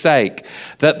Yahusha's sake,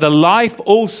 that the life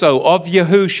also of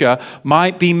Yahusha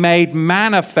might be made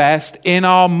manifest in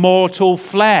our mortal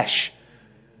flesh.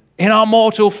 In our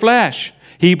mortal flesh.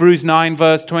 Hebrews 9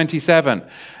 verse 27.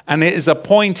 And it is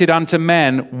appointed unto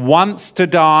men once to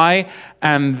die,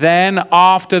 and then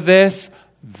after this,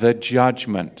 the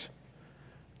judgment.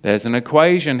 There's an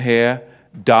equation here.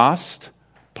 Dust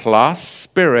plus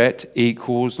spirit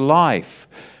equals life.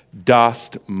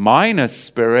 Dust minus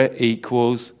spirit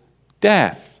equals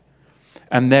death.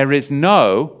 And there is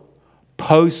no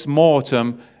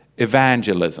post-mortem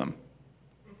evangelism.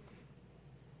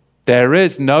 There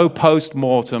is no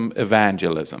post-mortem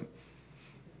evangelism.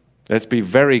 Let's be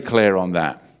very clear on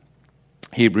that.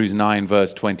 Hebrews 9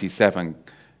 verse 27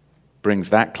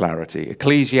 brings that clarity.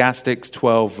 Ecclesiastes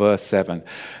 12 verse 7.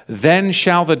 Then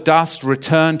shall the dust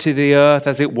return to the earth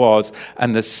as it was,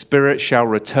 and the spirit shall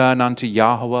return unto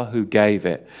Yahweh who gave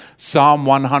it. Psalm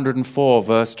 104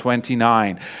 verse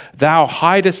 29. Thou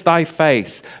hidest thy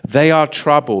face, they are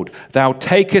troubled. Thou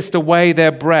takest away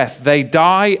their breath, they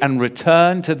die and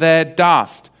return to their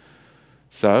dust.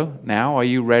 So now, are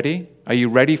you ready? Are you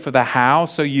ready for the how,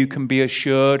 so you can be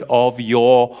assured of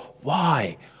your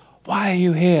why? Why are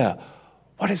you here?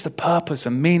 What is the purpose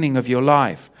and meaning of your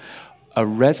life? A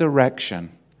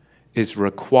resurrection is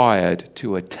required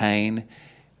to attain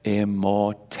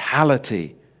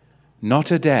immortality,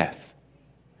 not a death.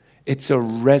 It's a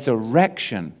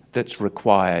resurrection that's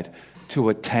required to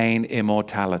attain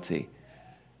immortality.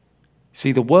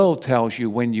 See, the world tells you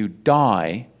when you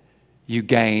die, you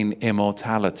gain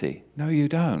immortality. No, you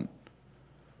don't.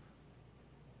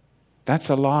 That's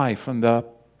a lie from the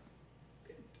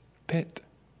pit.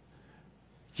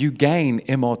 You gain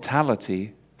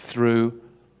immortality through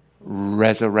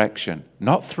resurrection,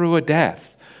 not through a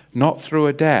death, not through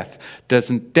a death.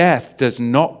 Death does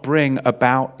not bring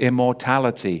about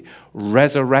immortality.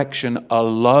 Resurrection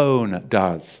alone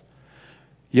does.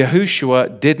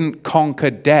 Yahushua didn't conquer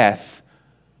death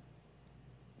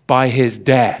by his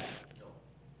death.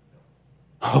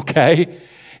 Okay?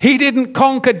 He didn't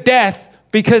conquer death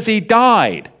because he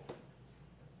died.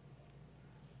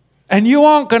 And you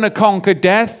aren't going to conquer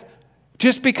death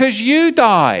just because you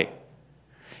die.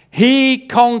 He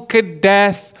conquered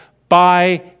death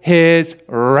by his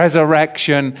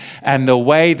resurrection. And the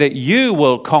way that you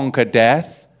will conquer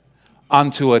death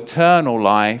unto eternal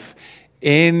life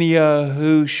in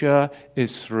Yahushua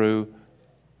is through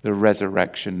the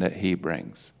resurrection that he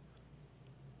brings.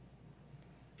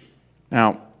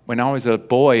 Now, when I was a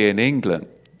boy in England,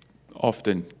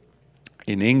 often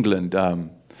in England,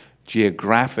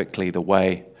 geographically, the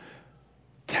way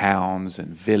towns and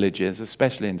villages,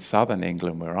 especially in southern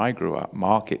England where I grew up,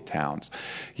 market towns,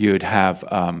 you'd have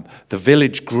the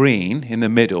village green in the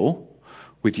middle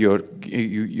with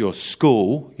your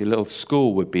school. Your little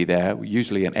school would be there,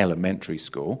 usually an elementary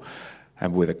school,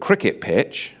 and with a cricket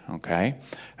pitch, okay?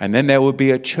 And then there would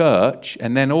be a church,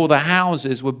 and then all the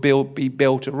houses would be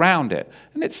built around it.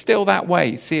 And it's still that way.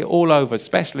 You see it all over,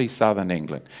 especially southern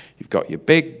England. You've got your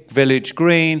big village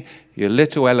green, your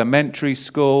little elementary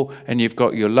school, and you've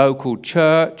got your local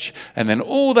church, and then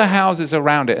all the houses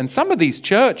around it. And some of these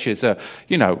churches are,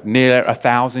 near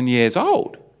 1,000 years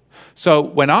old. So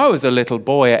when I was a little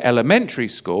boy at elementary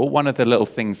school, one of the little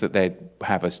things that they'd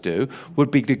have us do would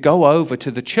be to go over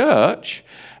to the church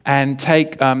and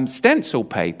take stencil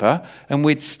paper, and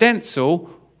we'd stencil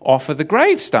off of the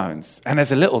gravestones. And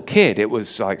as a little kid, it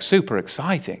was like super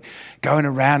exciting, going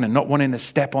around and not wanting to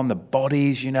step on the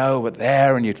bodies, but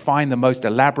there, and you'd find the most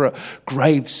elaborate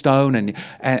gravestone,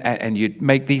 and you'd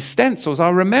make these stencils. I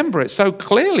remember it so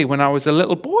clearly when I was a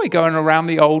little boy going around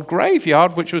the old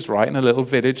graveyard, which was right in a little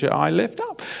village that I lived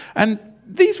up. And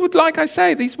these would, like I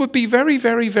say, these would be very,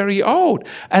 very, very old.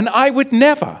 And I would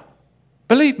never,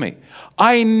 believe me,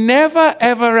 I never,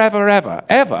 ever, ever,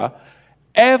 ever,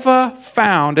 ever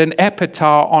found an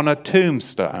epitaph on a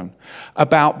tombstone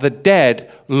about the dead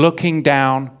looking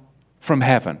down from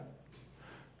heaven.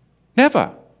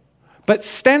 Never. But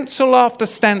stencil after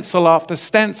stencil after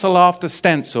stencil after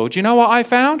stencil, do you know what I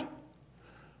found?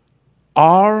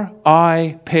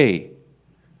 R.I.P.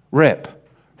 RIP.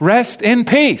 Rest in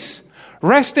peace.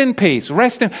 Rest in peace.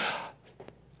 Rest in...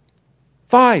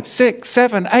 500, 600,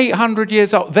 700, 800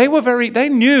 years old. They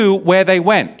knew where they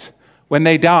went when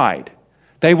they died.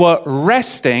 They were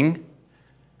resting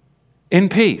in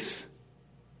peace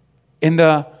in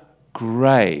the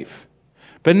grave.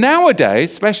 But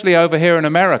nowadays, especially over here in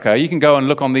America, you can go and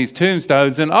look on these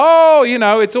tombstones and,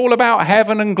 it's all about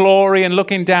heaven and glory and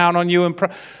looking down on you.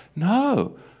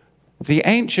 No. The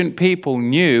ancient people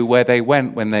knew where they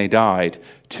went when they died,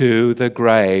 to the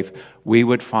grave. We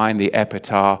would find the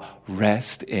epitaph,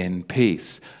 rest in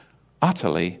peace,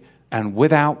 utterly and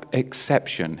without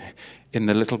exception, in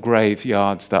the little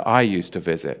graveyards that I used to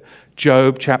visit.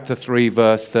 Job chapter 3,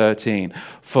 verse 13.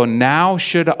 For now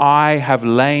should I have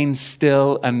lain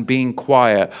still and been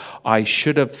quiet, I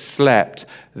should have slept,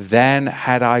 then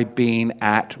had I been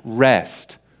at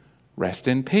rest. Rest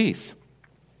in peace.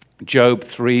 Job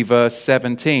 3, verse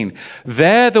 17.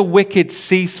 There the wicked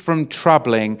cease from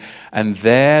troubling, and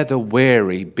there the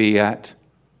weary be at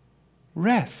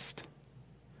rest.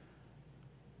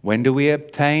 When do we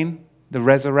obtain the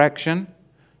resurrection?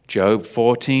 Job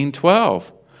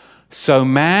 14:12. So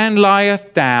man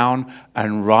lieth down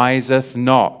and riseth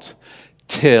not,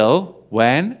 till,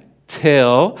 when?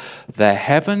 Till the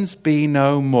heavens be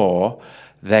no more,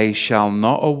 they shall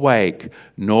not awake,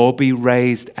 nor be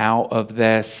raised out of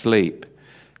their sleep.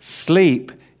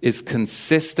 Sleep is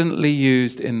consistently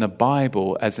used in the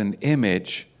Bible as an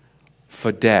image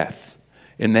for death.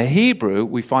 In the Hebrew,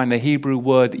 we find the Hebrew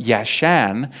word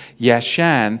yashan,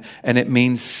 and it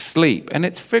means sleep. And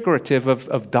it's figurative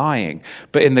of dying.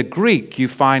 But in the Greek, you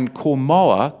find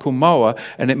kumoa,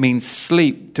 and it means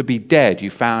sleep, to be dead. You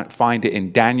find it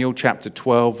in Daniel chapter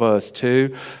 12, verse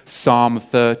 2, Psalm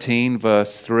 13,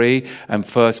 verse 3, and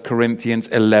 1 Corinthians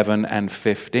 11 and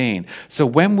 15. So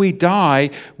when we die,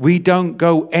 we don't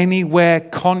go anywhere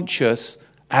conscious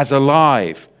as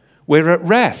alive. We're at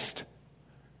rest.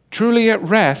 Truly at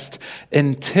rest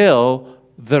until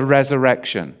the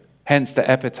resurrection. Hence the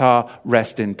epitaph,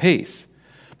 rest in peace.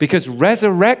 Because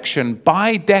resurrection,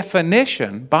 by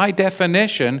definition,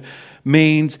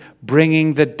 means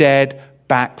bringing the dead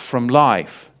back from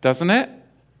life. Doesn't it?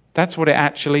 That's what it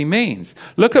actually means.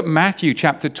 Look at Matthew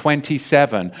chapter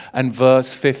 27 and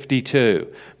verse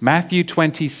 52. Matthew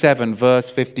 27, verse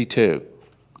 52.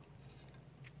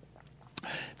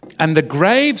 And the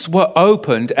graves were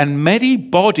opened, and many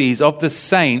bodies of the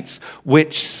saints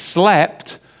which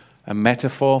slept, a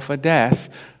metaphor for death,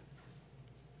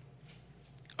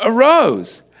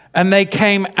 arose. And they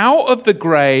came out of the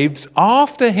graves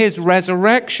after his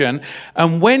resurrection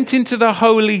and went into the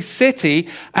holy city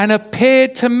and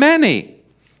appeared to many.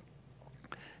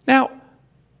 Now,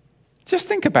 just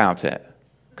think about it,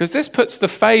 because this puts the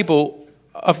fable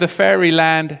of the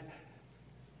fairyland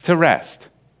to rest.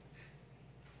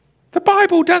 The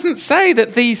Bible doesn't say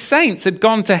that these saints had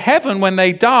gone to heaven when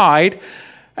they died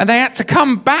and they had to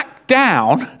come back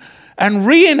down and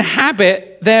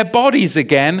re-inhabit their bodies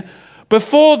again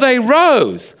before they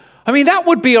rose. I mean, that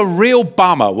would be a real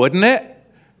bummer, wouldn't it?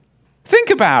 Think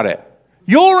about it.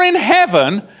 You're in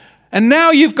heaven, and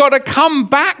now you've got to come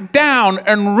back down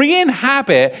and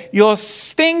re-inhabit your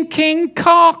stinking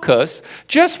carcass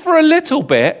just for a little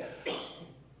bit.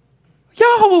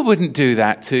 Yahweh wouldn't do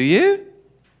that to you.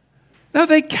 No,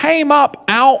 they came up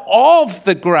out of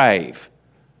the grave.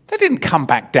 They didn't come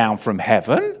back down from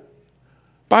heaven. The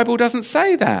Bible doesn't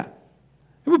say that.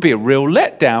 It would be a real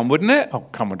letdown, wouldn't it? Oh,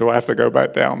 come on, do I have to go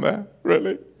back down there?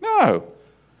 Really? No.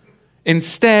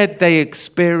 Instead, they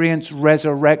experience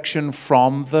resurrection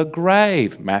from the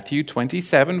grave. Matthew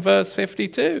 27, verse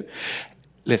 52.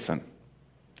 Listen,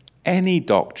 any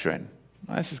doctrine,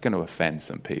 this is going to offend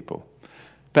some people,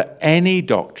 but any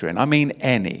doctrine, I mean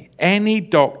any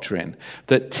doctrine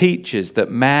that teaches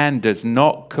that man does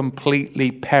not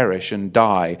completely perish and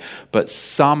die, but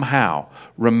somehow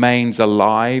remains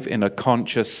alive in a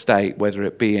conscious state, whether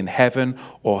it be in heaven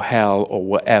or hell or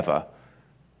whatever,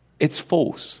 it's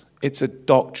false. It's a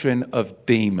doctrine of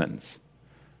demons.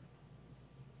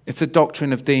 It's a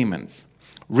doctrine of demons.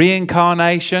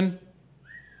 Reincarnation,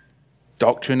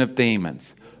 doctrine of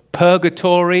demons.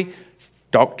 Purgatory,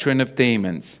 doctrine of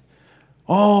demons.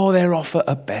 Oh, they're off at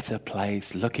a better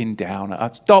place, looking down at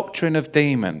us. Doctrine of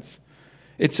demons.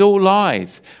 It's all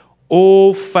lies,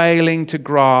 all failing to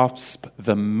grasp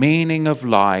the meaning of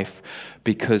life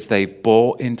because they've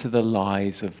bought into the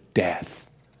lies of death.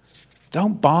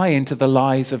 Don't buy into the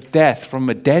lies of death from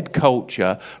a dead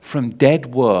culture, from dead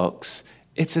works.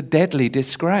 It's a deadly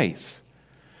disgrace.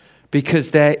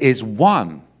 Because there is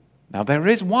one. Now there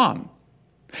is one.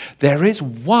 There is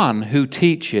one who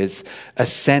teaches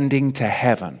ascending to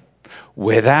heaven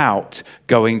without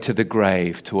going to the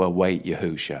grave to await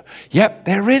Yahushua. Yep,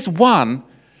 there is one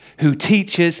who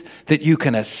teaches that you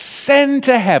can ascend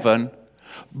to heaven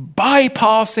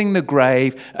bypassing the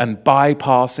grave and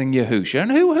bypassing Yahushua.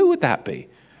 And who would that be?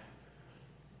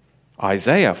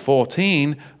 Isaiah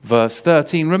 14, verse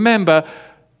 13. Remember,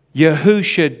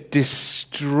 Yahushua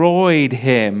destroyed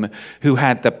him who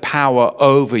had the power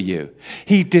over you.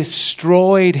 He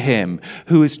destroyed him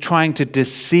who is trying to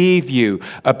deceive you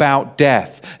about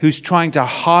death, who's trying to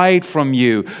hide from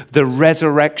you the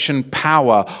resurrection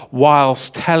power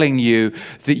whilst telling you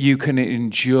that you can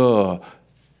endure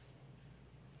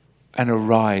and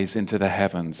arise into the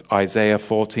heavens. Isaiah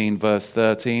 14, verse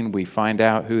 13, we find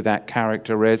out who that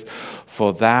character is.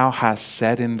 For thou hast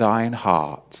said in thine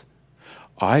heart,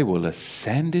 I will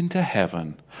ascend into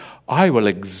heaven. I will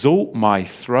exalt my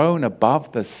throne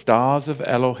above the stars of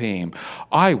Elohim.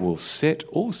 I will sit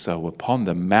also upon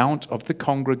the mount of the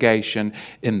congregation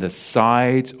in the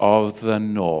sides of the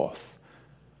north.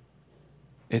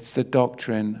 It's the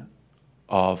doctrine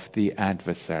of the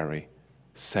adversary,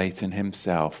 Satan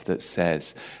himself, that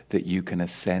says that you can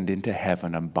ascend into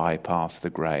heaven and bypass the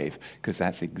grave, because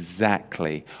that's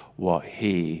exactly what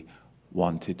he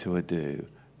wanted to do,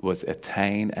 was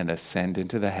attain and ascend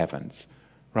into the heavens.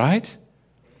 Right?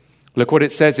 Look what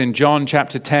it says in John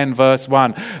chapter 10, verse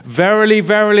 1. Verily,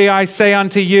 verily, I say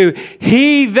unto you,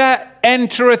 he that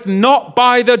entereth not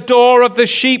by the door of the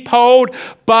sheepfold,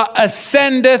 but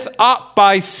ascendeth up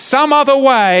by some other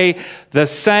way, the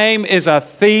same is a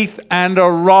thief and a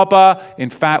robber.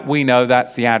 In fact, we know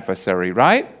that's the adversary,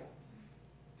 right?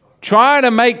 Trying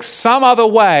to make some other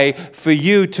way for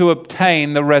you to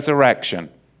obtain the resurrection.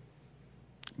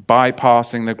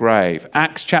 Bypassing the grave.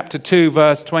 Acts chapter 2,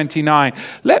 verse 29.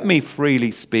 Let me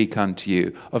freely speak unto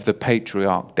you of the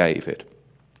patriarch David.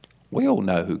 We all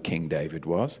know who King David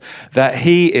was. That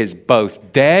he is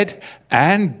both dead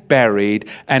and buried,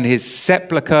 and his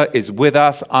sepulchre is with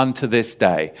us unto this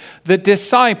day. The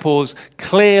disciples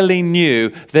clearly knew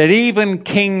that even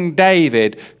King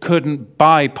David couldn't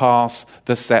bypass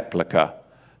the sepulchre.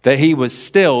 That he was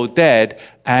still dead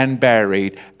and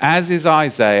buried, as is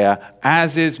Isaiah,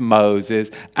 as is Moses,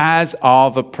 as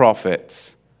are the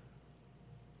prophets.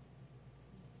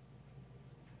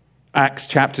 Acts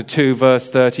chapter 2, verse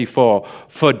 34.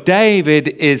 For David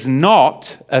is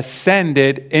not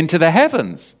ascended into the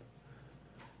heavens.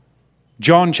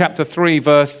 John chapter 3,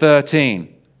 verse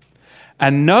 13.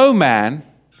 And no man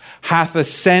hath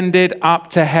ascended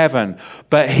up to heaven,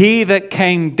 but he that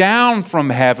came down from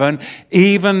heaven,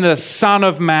 even the Son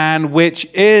of Man which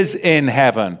is in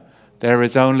heaven. There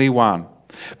is only one.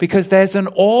 Because there's an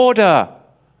order.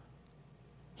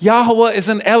 Yahweh is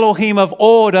an Elohim of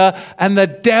order, and the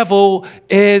devil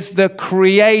is the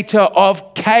creator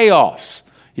of chaos.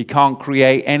 He can't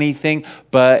create anything,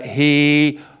 but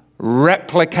he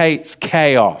replicates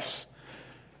chaos.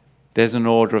 There's an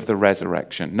order of the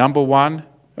resurrection. Number one,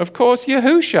 of course,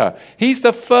 Yahusha. He's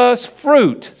the first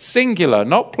fruit, singular,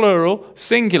 not plural,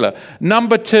 singular.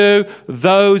 Number two,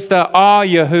 those that are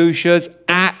Yahushas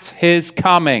at his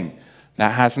coming.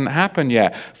 That hasn't happened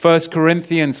yet. 1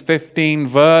 Corinthians 15,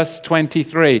 verse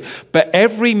 23. But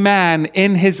every man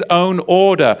in his own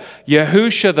order,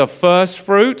 Yahusha the first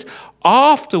fruit,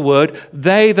 afterward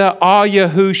they that are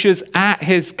Yahushas at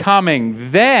his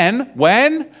coming. Then,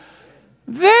 when?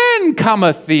 Then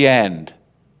cometh the end.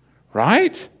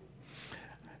 Right?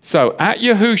 So at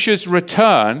Yahusha's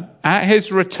return, at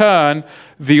his return,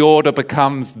 the order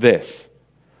becomes this.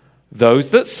 Those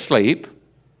that sleep,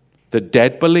 the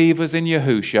dead believers in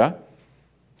Yahusha,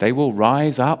 they will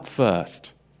rise up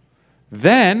first.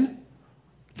 Then,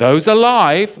 those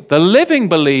alive, the living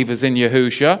believers in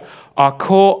Yahusha, are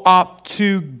caught up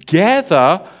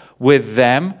together with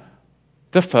them,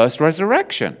 the first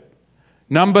resurrection.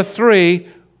 Number three,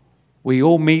 we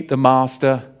all meet the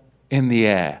Master in the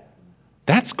air.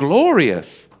 That's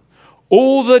glorious.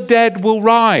 All the dead will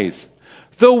rise.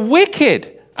 The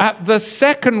wicked at the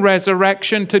second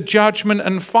resurrection to judgment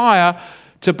and fire,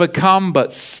 to become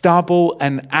but stubble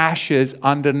and ashes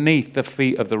underneath the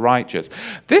feet of the righteous.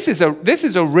 This is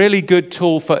a really good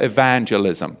tool for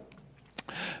evangelism.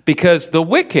 Because the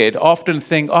wicked often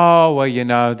think, oh,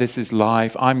 well, this is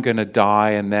life. I'm going to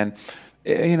die and then,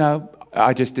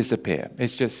 I just disappear.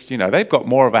 It's just, they've got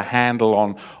more of a handle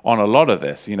on a lot of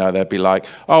this. They'll be like,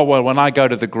 oh, well, when I go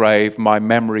to the grave, my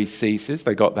memory ceases.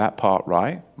 They got that part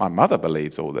right. My mother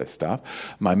believes all this stuff.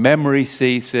 My memory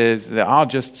ceases. I'll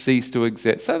just cease to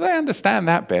exist. So they understand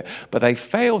that bit. But they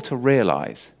fail to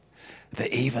realize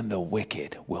that even the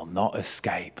wicked will not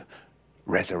escape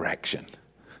resurrection.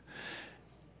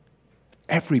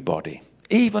 Everybody,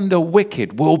 even the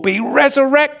wicked, will be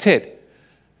resurrected.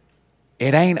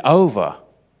 It ain't over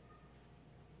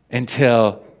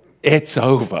until it's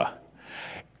over.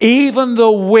 Even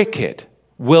the wicked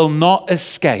will not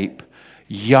escape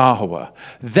Yahweh.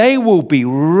 They will be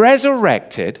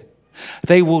resurrected.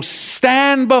 They will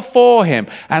stand before him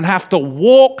and have to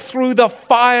walk through the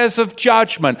fires of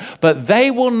judgment, but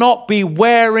they will not be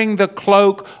wearing the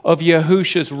cloak of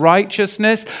Yahusha's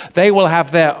righteousness. They will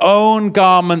have their own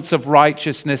garments of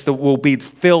righteousness that will be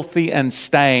filthy and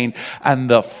stained,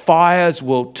 and the fires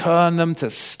will turn them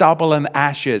to stubble and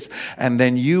ashes. And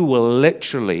then you will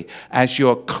literally, as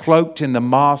you're cloaked in the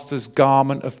Master's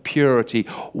garment of purity,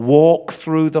 walk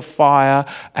through the fire,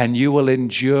 and you will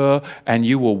endure, and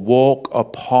you will walk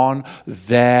upon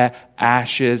their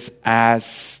ashes as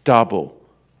stubble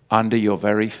under your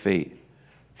very feet.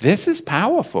 This is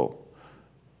powerful.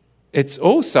 It's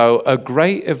also a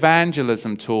great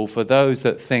evangelism tool for those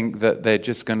that think that they're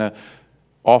just going to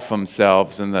off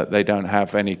themselves and that they don't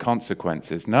have any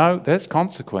consequences. No, there's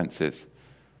consequences.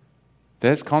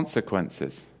 There's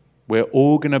consequences. We're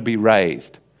all going to be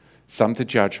raised, some to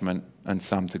judgment and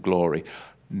some to glory.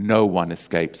 No one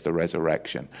escapes the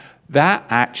resurrection. That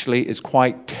actually is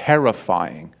quite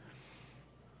terrifying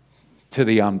to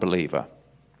the unbeliever.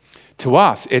 To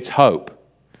us, it's hope.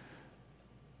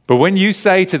 But when you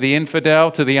say to the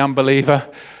infidel, to the unbeliever,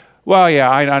 well,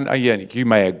 yeah, you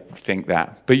may think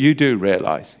that, but you do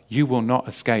realize you will not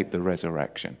escape the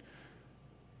resurrection.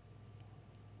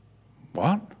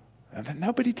 What?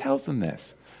 Nobody tells them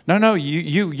this. No,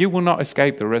 you will not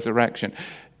escape the resurrection.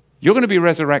 You're going to be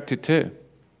resurrected too.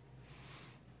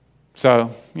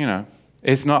 So,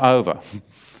 it's not over.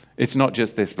 It's not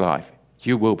just this life.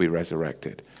 You will be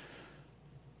resurrected.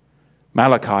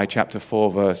 Malachi chapter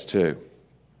 4, verse 2.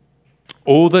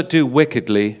 All that do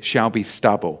wickedly shall be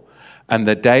stubble, and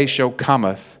the day shall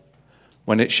cometh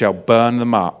when it shall burn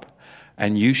them up,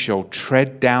 and you shall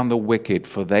tread down the wicked,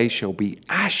 for they shall be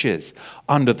ashes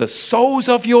under the soles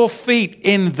of your feet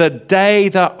in the day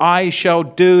that I shall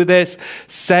do this,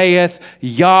 saith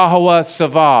Yahweh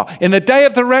Savah. In the day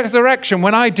of the resurrection,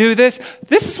 when I do this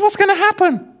is what's going to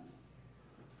happen.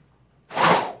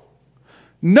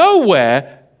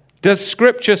 Nowhere Does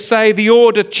Scripture say the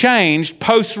order changed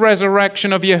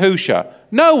post-resurrection of Yahusha?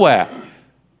 Nowhere.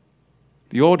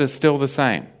 The order's still the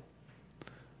same.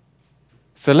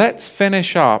 So let's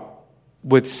finish up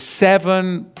with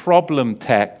 7 problem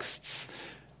texts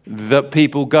that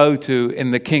people go to in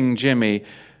the King Jimmy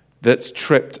that's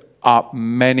tripped up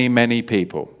many, many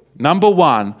people. Number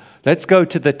 1, let's go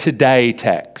to the today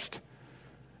text.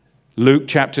 Luke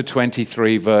chapter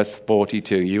 23, verse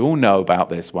 42. You all know about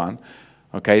this one.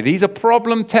 Okay, these are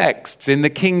problem texts in the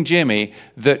King Jimmy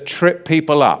that trip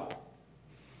people up.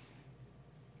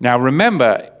 Now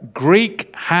remember,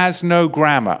 Greek has no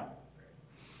grammar.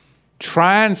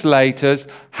 Translators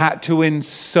had to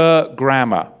insert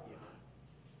grammar.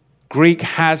 Greek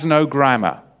has no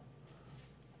grammar.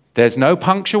 There's no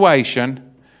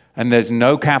punctuation and there's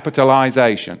no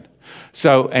capitalization.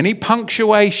 So any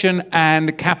punctuation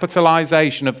and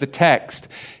capitalization of the text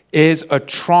is a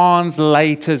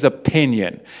translator's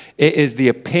opinion. It is the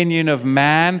opinion of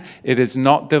man. It is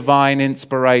not divine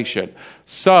inspiration.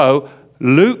 So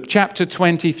Luke chapter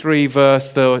 23,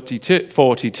 verse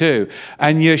 42,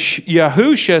 and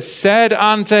Yahusha said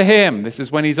unto him, this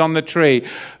is when he's on the tree,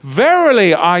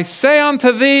 verily I say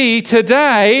unto thee,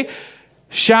 today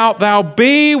shalt thou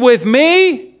be with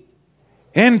me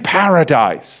in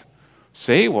paradise.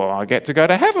 See, well, I get to go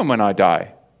to heaven when I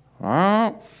die.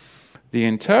 Well, the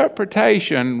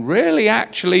interpretation really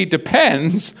actually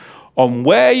depends on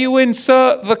where you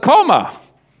insert the comma,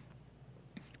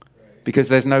 because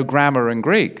there's no grammar in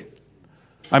Greek.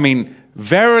 I mean,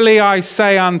 verily I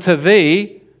say unto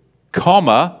thee,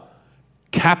 comma,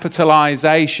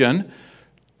 capitalization,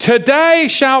 today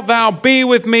shalt thou be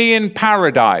with me in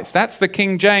paradise. That's the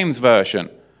King James Version.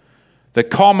 The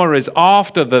comma is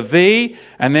after the thee,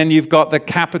 and then you've got the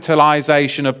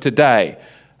capitalization of today.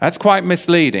 That's quite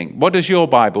misleading. What does your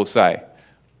Bible say?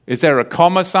 Is there a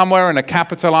comma somewhere and a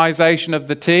capitalization of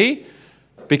the T?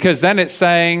 Because then it's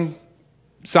saying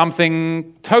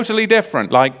something totally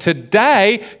different, like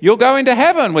today you're going to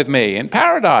heaven with me in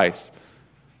paradise.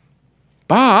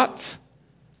 But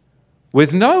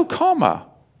with no comma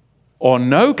or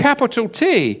no capital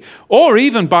T, or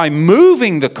even by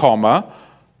moving the comma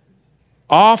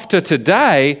after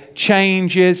today,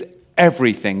 changes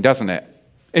everything, doesn't it?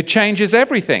 It changes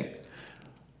everything.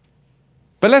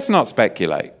 But let's not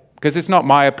speculate, because it's not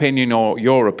my opinion or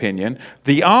your opinion.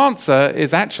 The answer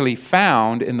is actually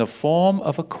found in the form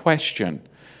of a question.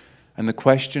 And the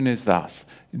question is thus: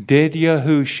 did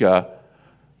Yahusha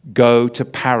go to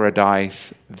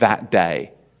paradise that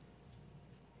day?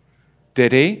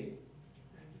 Did he?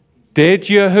 Did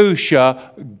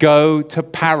Yahusha go to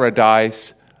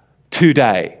paradise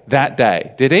today, that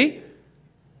day? Did he?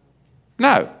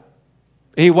 No.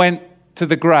 He went to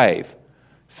the grave.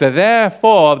 So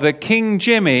therefore, the King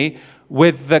Jimmy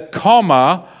with the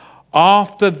comma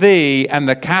after thee and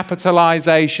the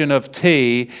capitalization of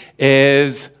T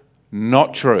is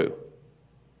not true.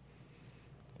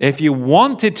 If you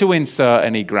wanted to insert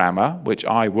any grammar, which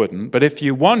I wouldn't, but if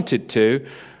you wanted to,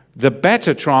 the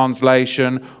better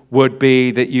translation would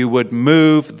be that you would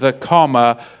move the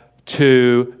comma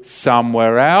to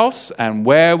somewhere else. And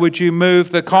where would you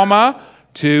move the comma?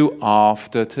 To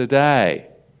after today.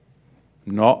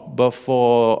 Not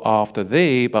before after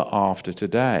thee, but after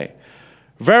today.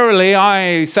 Verily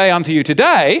I say unto you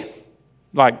today,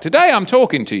 like today I'm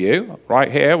talking to you,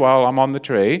 right here while I'm on the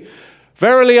tree.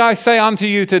 Verily I say unto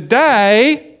you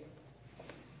today,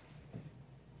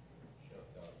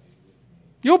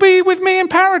 you'll be with me in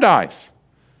paradise.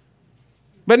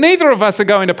 But neither of us are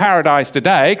going to paradise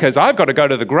today, because I've got to go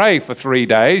to the grave for 3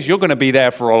 days. You're going to be there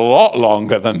for a lot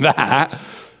longer than that.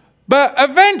 But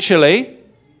eventually,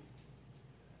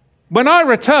 when I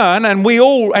return and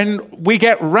we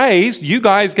get raised, you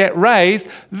guys get raised,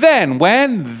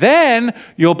 then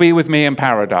you'll be with me in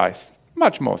paradise.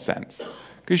 Much more sense.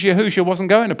 Because Yahusha wasn't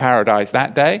going to paradise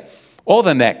that day or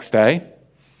the next day.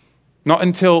 Not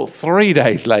until 3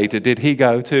 days later did he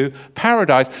go to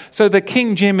paradise. So the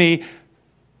King Jimmy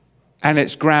and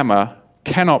its grammar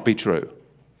cannot be true.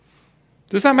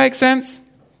 Does that make sense?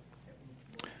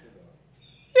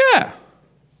 Yeah.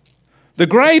 The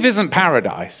grave isn't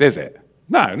paradise, is it?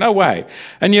 No way.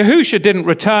 And Yahusha didn't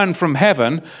return from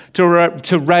heaven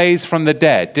to raise from the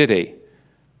dead, did he?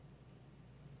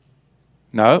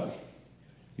 No.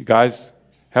 You guys,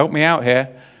 help me out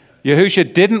here.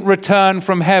 Yahusha didn't return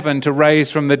from heaven to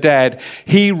raise from the dead.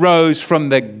 He rose from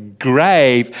the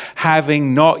grave,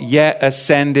 having not yet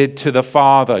ascended to the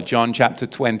Father. John chapter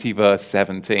 20, verse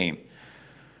 17.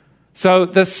 So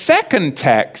the second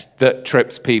text that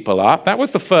trips people up, that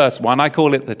was the first one. I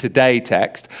call it the today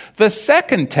text. The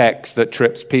second text that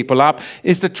trips people up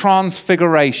is the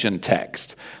transfiguration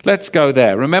text. Let's go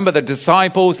there. Remember the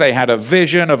disciples, they had a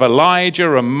vision of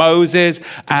Elijah and Moses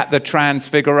at the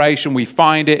transfiguration. We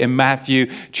find it in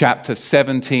Matthew chapter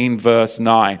 17, verse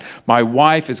 9. My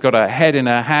wife has got her head in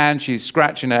her hand. She's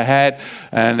scratching her head.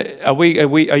 And are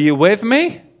you with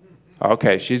me?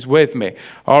 Okay, she's with me.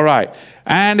 All right.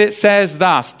 And it says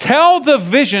thus, tell the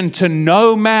vision to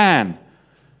no man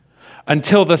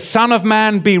until the Son of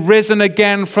Man be risen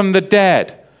again from the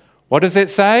dead. What does it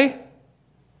say?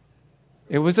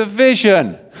 It was a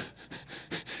vision.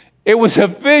 It was a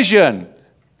vision.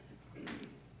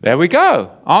 There we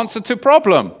go. Answer to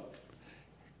problem.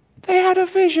 They had a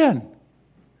vision.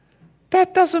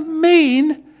 That doesn't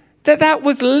mean that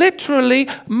was literally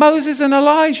Moses and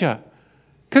Elijah.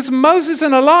 Because Moses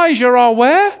and Elijah are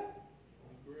where?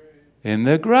 In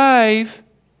the grave.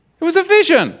 It was a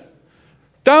vision.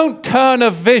 Don't turn a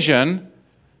vision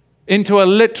into a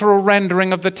literal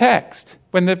rendering of the text.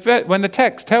 When the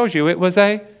text tells you it was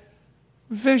a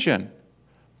vision.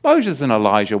 Moses and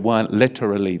Elijah weren't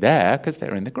literally there because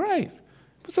they're in the grave.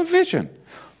 It was a vision.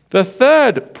 The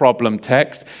third problem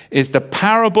text is the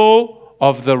parable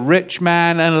of the rich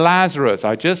man and Lazarus.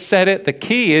 I just said it. The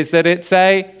key is that it's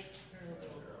a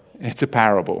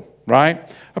parable, right?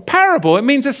 A parable, it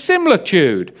means a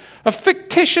similitude, a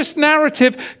fictitious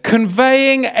narrative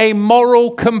conveying a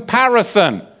moral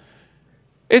comparison.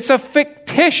 It's a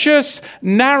fictitious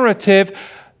narrative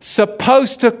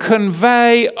supposed to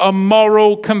convey a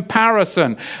moral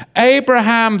comparison.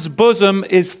 Abraham's bosom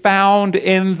is found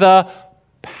in the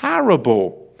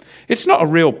parable. It's not a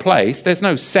real place. There's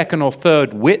no second or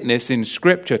third witness in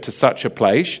Scripture to such a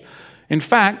place. In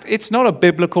fact, it's not a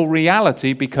biblical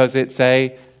reality because it's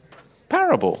a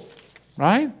parable,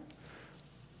 right?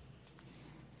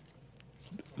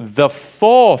 The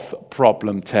fourth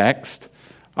problem text,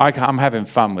 I'm having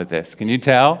fun with this. Can you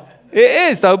tell?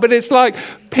 It is, though, but it's like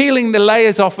peeling the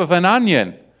layers off of an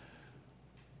onion.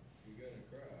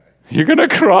 You're going to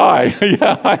cry.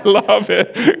 Yeah, I love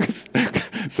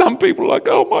it. Some people are like,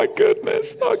 oh my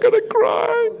goodness, I'm going to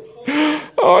cry.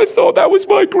 Oh, I thought that was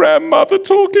my grandmother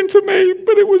talking to me,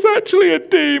 but it was actually a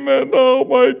demon. Oh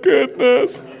my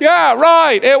goodness. Yeah,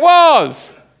 right, it was.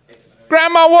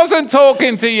 Grandma wasn't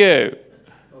talking to you.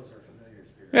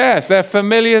 Yes, they're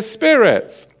familiar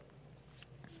spirits.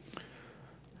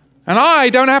 And I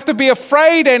don't have to be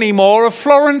afraid anymore of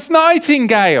Florence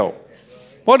Nightingale.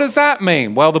 What does that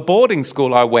mean? Well, the boarding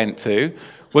school I went to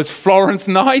was Florence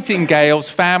Nightingale's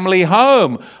family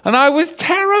home. And I was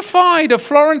terrified of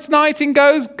Florence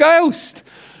Nightingale's ghost.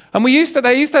 And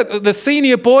the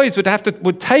senior boys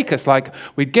would take us, like,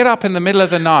 we'd get up in the middle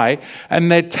of the night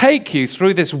and they'd take you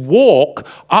through this walk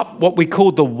up what we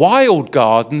called the Wild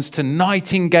Gardens to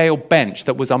Nightingale Bench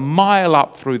that was a mile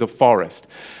up through the forest.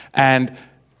 And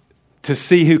to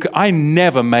see I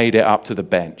never made it up to the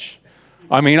bench.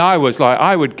 I mean, I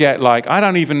would get I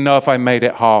don't even know if I made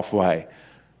it halfway.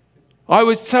 I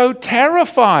was so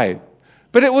terrified.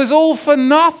 But it was all for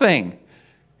nothing.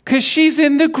 Because she's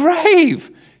in the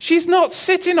grave. She's not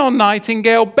sitting on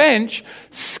Nightingale Bench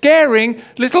scaring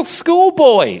little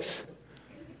schoolboys.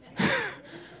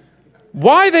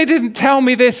 Why they didn't tell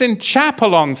me this in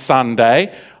chapel on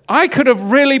Sunday, I could have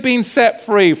really been set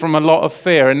free from a lot of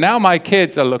fear. And now my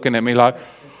kids are looking at me like,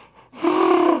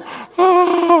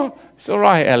 oh, it's all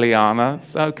right, Eliana.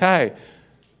 It's okay.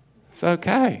 It's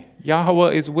okay.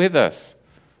 Yahweh is with us.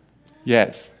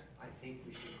 Yes. I think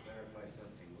we should clarify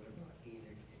something. What about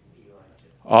Enoch and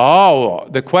Elijah? Oh,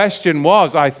 the question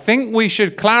was, I think we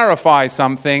should clarify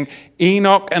something,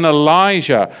 Enoch and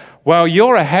Elijah. Well,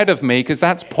 you're ahead of me because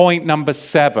that's point number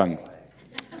 7.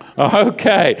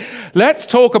 Okay, let's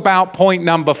talk about point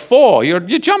number 4.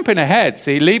 You're jumping ahead,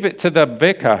 see, leave it to the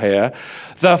vicar here.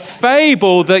 The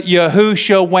fable that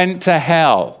Yahusha went to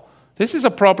hell. This is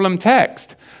a problem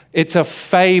text. It's a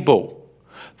fable.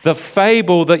 The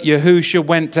fable that Yahusha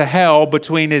went to hell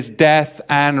between his death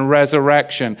and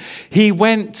resurrection. He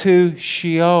went to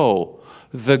Sheol,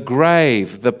 the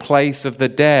grave, the place of the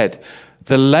dead.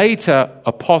 The later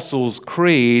Apostles'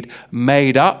 Creed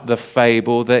made up the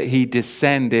fable that he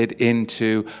descended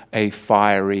into a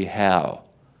fiery hell.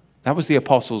 That was the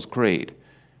Apostles' Creed.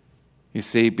 You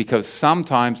see, because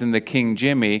sometimes in the King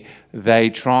Jimmy, they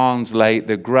translate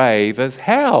the grave as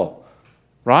hell,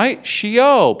 right?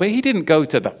 Sheol. But he didn't go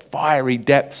to the fiery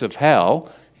depths of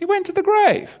hell. He went to the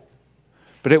grave.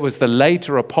 But it was the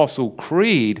later Apostle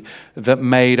Creed that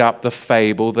made up the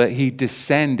fable that he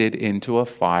descended into a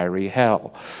fiery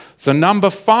hell. So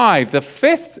number 5, the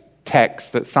fifth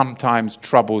text that sometimes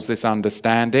troubles this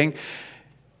understanding.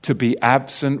 To be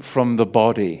absent from the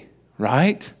body,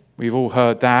 right? We've all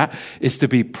heard that. Is to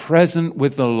be present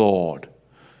with the Lord.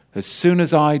 As soon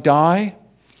as I die,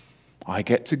 I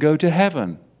get to go to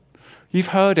heaven. You've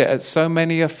heard it at so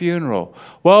many a funeral.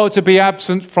 Well, to be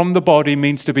absent from the body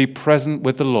means to be present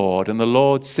with the Lord. And the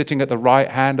Lord's sitting at the right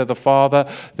hand of the Father,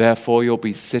 therefore you'll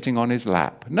be sitting on his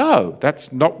lap. No,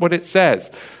 that's not what it says.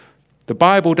 The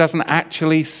Bible doesn't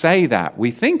actually say that.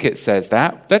 We think it says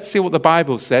that. Let's see what the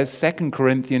Bible says. 2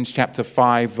 Corinthians chapter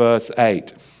 5, verse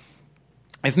 8.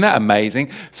 Isn't that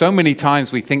amazing? So many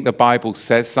times we think the Bible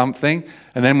says something,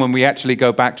 and then when we actually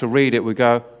go back to read it, we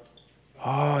go,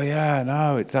 oh yeah,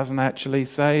 no, it doesn't actually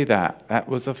say that. That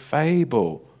was a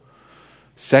fable.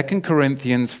 2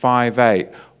 Corinthians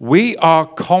 5:8. We are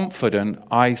confident,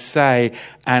 I say,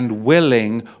 and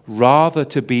willing rather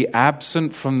to be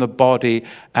absent from the body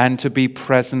and to be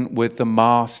present with the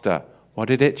Master. What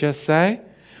did it just say?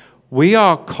 We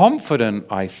are confident,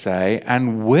 I say,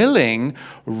 and willing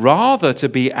rather to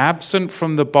be absent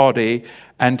from the body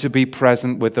and to be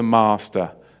present with the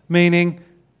Master. Meaning,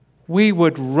 we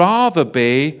would rather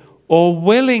be or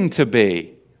willing to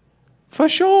be. For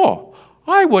sure.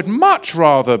 I would much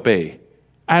rather be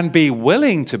and be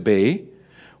willing to be.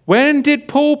 When did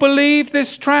Paul believe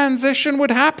this transition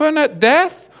would happen? At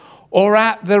death or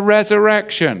at the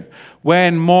resurrection?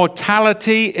 When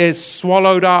mortality is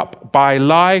swallowed up by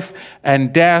life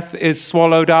and death is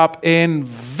swallowed up in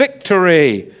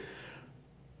victory,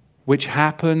 which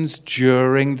happens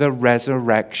during the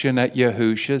resurrection at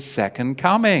Yahushua's second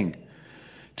coming.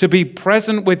 To be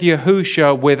present with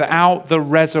Yahushua without the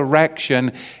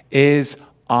resurrection is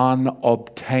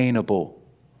unobtainable.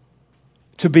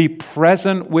 To be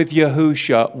present with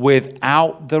Yahushua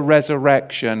without the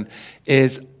resurrection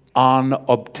is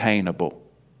unobtainable.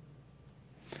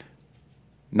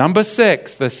 Number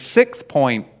 6, the 6th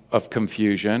point of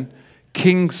confusion,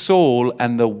 King Saul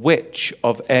and the witch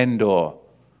of Endor.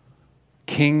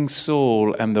 King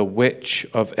Saul and the witch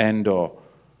of Endor.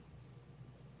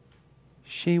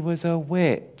 She was a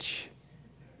witch.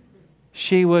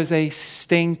 She was a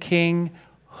stinking,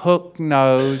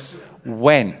 hook-nosed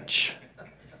wench.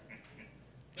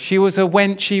 She was a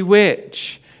wenchy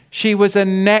witch. She was a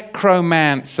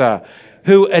necromancer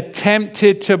who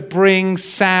attempted to bring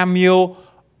Samuel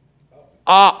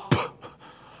up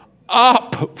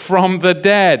from the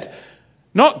dead.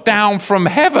 Not down from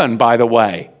heaven, by the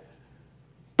way.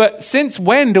 But since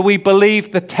when do we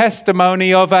believe the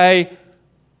testimony of a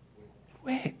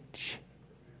witch?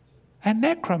 A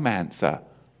necromancer?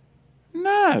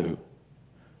 No.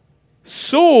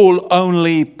 Saul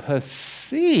only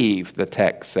perceived, the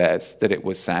text says, that it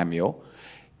was Samuel.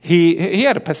 He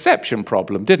had a perception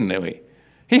problem, didn't he?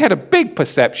 He had a big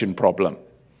perception problem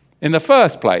in the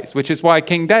first place, which is why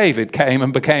King David came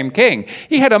and became king.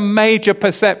 He had a major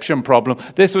perception problem.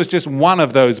 This was just one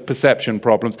of those perception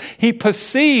problems. He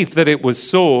perceived that it was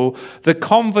Saul. The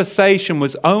conversation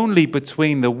was only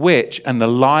between the witch and the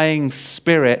lying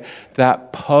spirit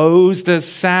that posed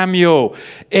as Samuel.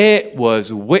 It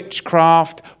was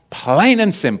witchcraft, plain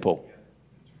and simple.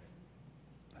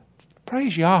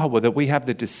 Praise Yahweh that we have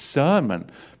the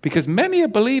discernment, because many a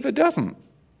believer doesn't.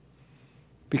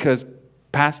 Because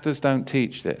pastors don't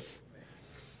teach this.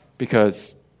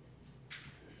 Because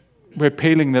we're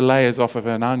peeling the layers off of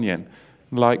an onion.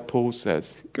 Like Paul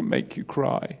says, it can make you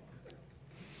cry.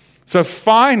 So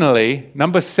finally,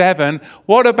 number 7,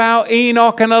 what about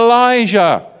Enoch and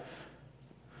Elijah?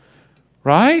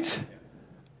 Right?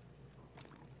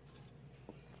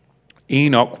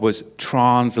 Enoch was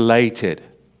translated.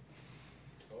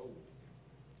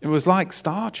 It was like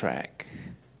Star Trek.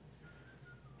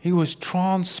 He was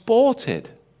transported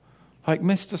like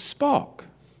Mr. Spock.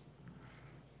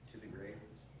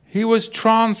 He was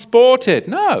transported.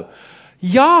 No.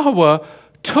 Yahweh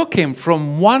took him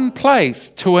from one place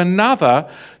to another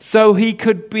so he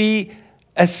could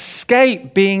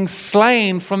escape being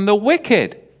slain from the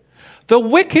wicked. The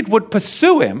wicked would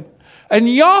pursue him, and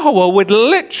Yahweh would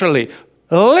literally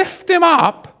lift him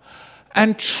up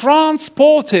and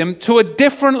transport him to a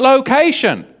different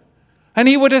location. And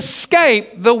he would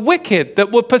escape the wicked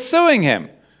that were pursuing him.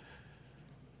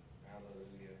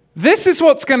 This is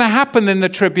what's going to happen in the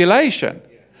tribulation.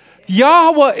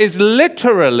 Yahweh is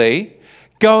literally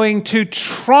going to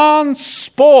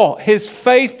transport his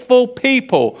faithful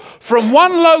people from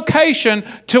one location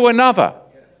to another.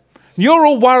 You're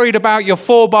all worried about your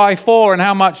 4x4 and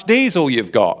how much diesel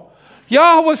you've got.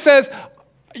 Yahweh says,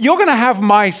 you're going to have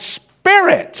my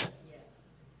spirit.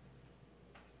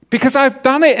 Because I've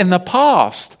done it in the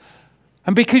past.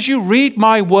 And because you read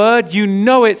my word, you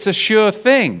know it's a sure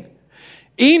thing.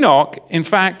 Enoch, in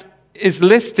fact, is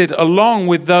listed along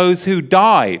with those who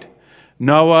died.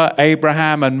 Noah,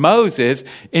 Abraham, and Moses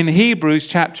in Hebrews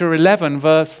chapter 11,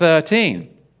 verse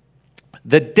 13.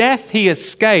 The death he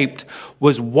escaped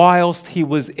was whilst he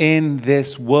was in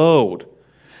this world,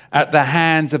 at the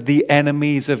hands of the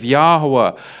enemies of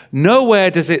Yahweh.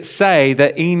 Nowhere does it say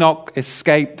that Enoch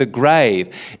escaped the grave.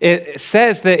 It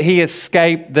says that he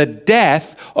escaped the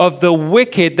death of the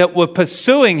wicked that were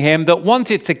pursuing him, that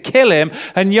wanted to kill him,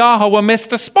 and Yahweh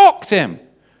Mr. Spocked him.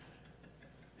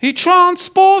 He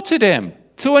transported him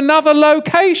to another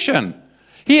location.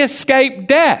 He escaped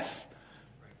death.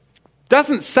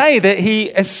 Doesn't say that he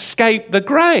escaped the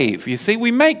grave. You see,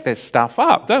 we make this stuff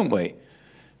up, don't we?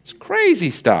 It's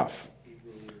crazy stuff.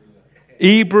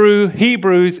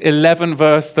 Hebrews 11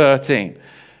 verse 13.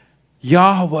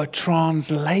 Yahweh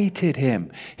translated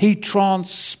him. He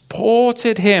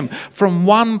transported him from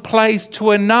one place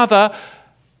to another.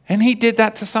 And he did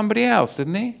that to somebody else,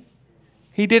 didn't he?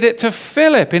 He did it to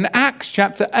Philip in Acts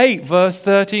chapter 8 verse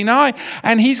 39.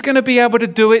 And he's going to be able to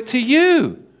do it to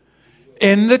you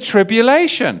in the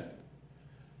tribulation.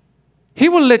 He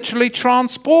will literally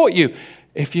transport you.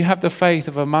 If you have the faith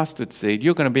of a mustard seed,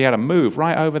 you're going to be able to move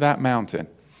right over that mountain.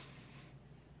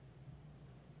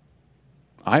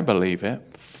 I believe it,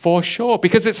 for sure,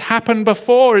 because it's happened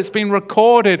before. It's been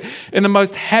recorded in the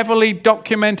most heavily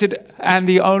documented and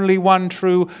the only one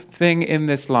true thing in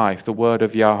this life, the word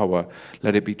of Yahweh.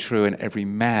 Let it be true and every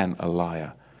man a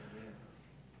liar.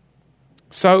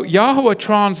 So Yahweh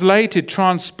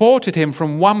transported him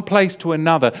from one place to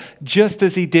another, just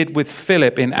as he did with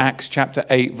Philip in Acts chapter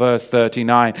 8, verse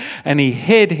 39. And he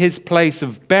hid his place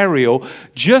of burial,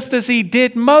 just as he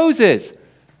did Moses.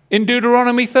 In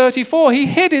Deuteronomy 34, he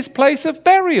hid his place of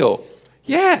burial.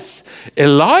 Yes.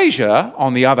 Elijah,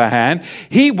 on the other hand,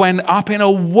 he went up in a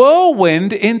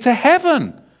whirlwind into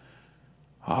heaven.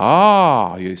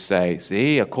 Ah, you say,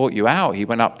 see, I caught you out. He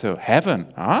went up to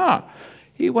heaven.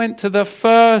 He went to the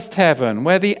first heaven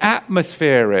where the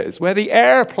atmosphere is, where the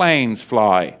airplanes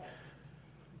fly.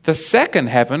 The second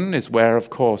heaven is where,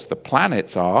 of course, the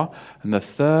planets are. And the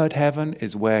third heaven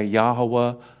is where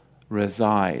Yahweh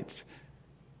resides.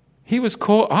 He was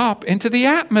caught up into the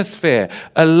atmosphere.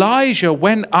 Elijah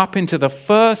went up into the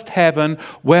first heaven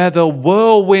where the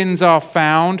whirlwinds are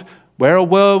found. Where are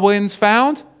whirlwinds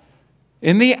found?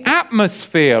 In the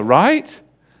atmosphere, right?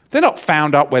 They're not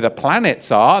found up where the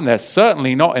planets are, and they're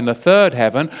certainly not in the third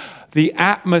heaven. The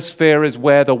atmosphere is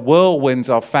where the whirlwinds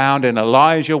are found, and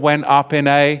Elijah went up in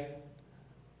a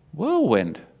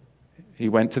whirlwind. He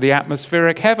went to the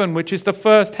atmospheric heaven, which is the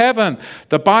first heaven.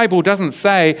 The Bible doesn't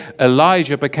say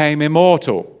Elijah became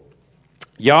immortal.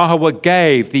 Yahweh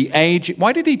gave the age.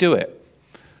 Why did he do it?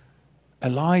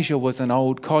 Elijah was an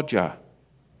old codger,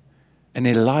 and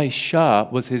Elisha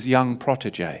was his young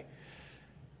protege.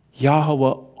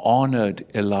 Yahweh honored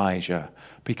Elijah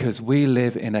because we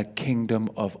live in a kingdom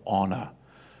of honor.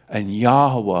 And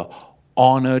Yahweh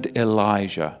honored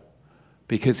Elijah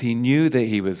because he knew that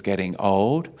he was getting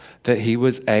old, that he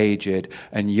was aged.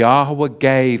 And Yahweh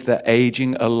gave the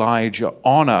aging Elijah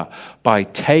honor by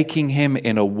taking him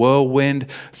in a whirlwind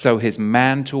so his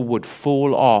mantle would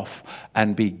fall off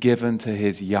and be given to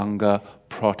his younger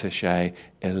protege,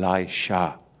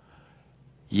 Elisha,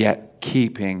 yet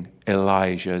keeping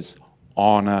Elijah's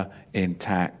honor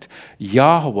intact.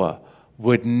 Yahweh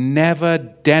would never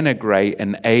denigrate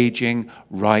an aging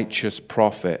righteous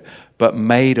prophet, but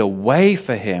made a way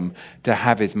for him to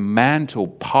have his mantle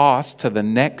passed to the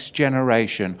next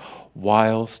generation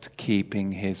whilst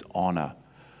keeping his honor.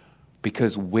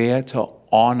 Because we're to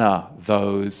honor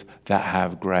those that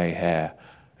have gray hair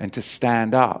and to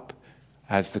stand up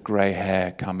as the gray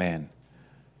hair come in.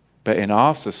 But in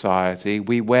our society,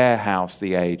 we warehouse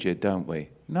the aged, don't we?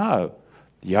 No,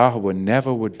 Yahweh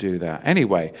never would do that.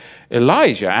 Anyway,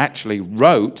 Elijah actually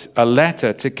wrote a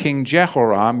letter to King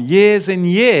Jehoram years and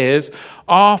years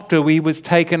after he was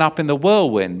taken up in the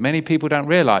whirlwind. Many people don't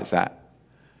realize that.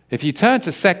 If you turn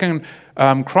to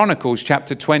 2 Chronicles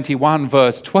chapter 21,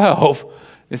 verse 12,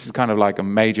 this is kind of like a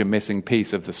major missing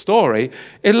piece of the story.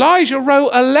 Elijah wrote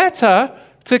a letter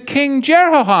to King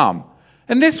Jehoram.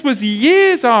 And this was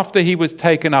years after he was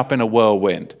taken up in a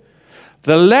whirlwind.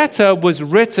 The letter was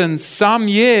written some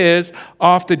years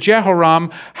after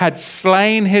Jehoram had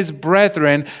slain his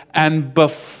brethren and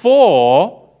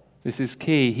before, this is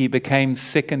key, he became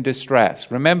sick and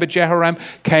distressed. Remember, Jehoram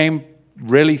came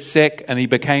really sick and he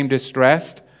became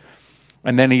distressed?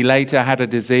 And then he later had a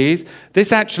disease.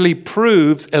 This actually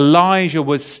proves Elijah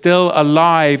was still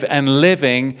alive and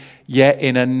living, yet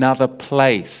in another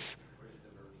place.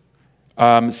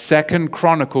 2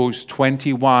 Chronicles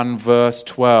 21, verse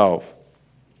 12.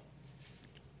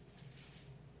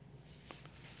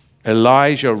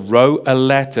 Elijah wrote a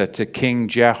letter to King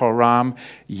Jehoram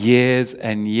years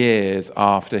and years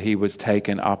after he was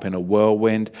taken up in a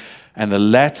whirlwind. And the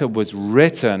letter was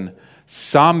written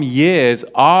some years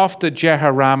after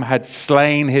Jehoram had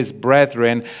slain his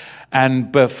brethren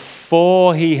and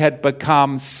before he had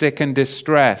become sick and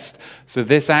distressed. So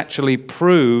this actually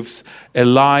proves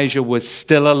Elijah was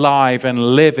still alive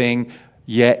and living,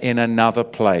 yet in another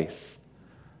place.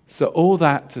 So all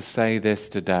that to say this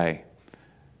today.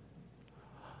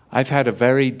 I've had a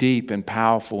very deep and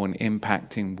powerful and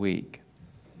impacting week.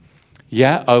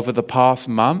 Yeah, over the past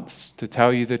months, to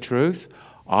tell you the truth,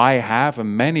 I have,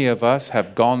 and many of us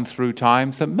have gone through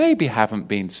times that maybe haven't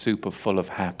been super full of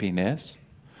happiness.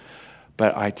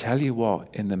 But I tell you what,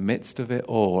 in the midst of it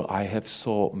all, I have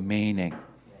sought meaning.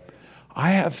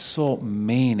 I have sought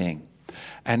meaning.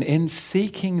 And in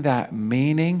seeking that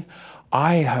meaning,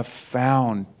 I have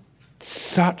found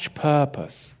such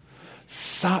purpose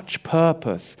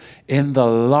in the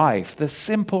life, the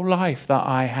simple life that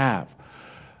I have,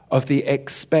 of the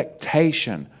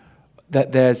expectation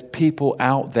that there's people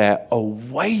out there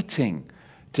awaiting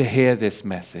to hear this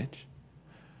message.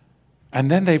 And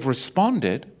then they've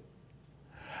responded.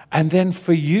 And then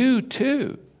for you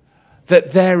too,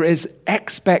 that there is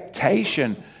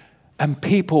expectation and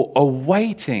people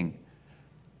awaiting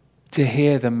to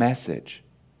hear the message.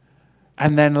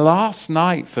 And then last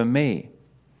night for me,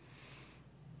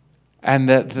 and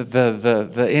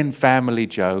the in-family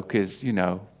joke is,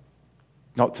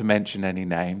 not to mention any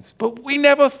names, but we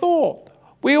never thought.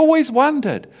 We always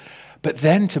wondered. But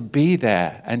then to be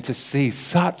there and to see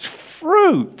such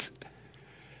fruit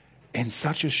in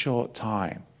such a short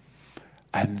time.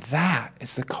 And that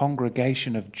is the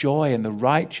congregation of joy and the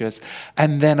righteous.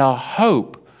 And then a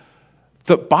hope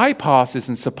that bypasses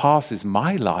and surpasses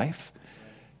my life.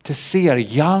 To see a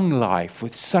young life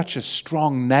with such a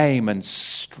strong name and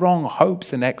strong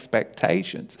hopes and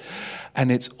expectations.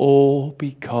 And it's all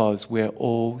because we're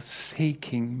all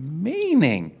seeking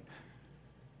meaning.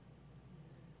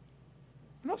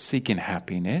 We're not seeking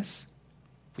happiness.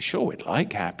 We're sure we'd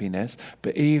like happiness,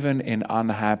 but even in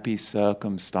unhappy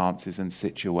circumstances and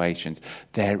situations,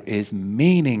 there is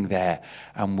meaning there.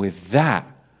 And with that,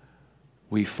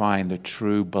 we find the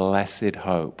true blessed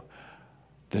hope.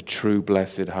 The true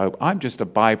blessed hope. I'm just a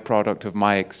byproduct of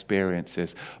my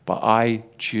experiences, but I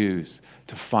choose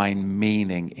to find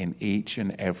meaning in each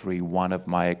and every one of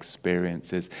my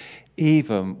experiences,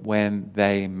 even when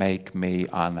they make me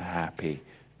unhappy.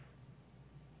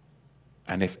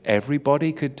 And if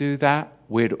everybody could do that,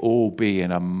 we'd all be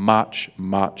in a much,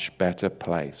 much better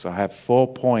place. I have 4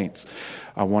 points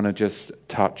I want to just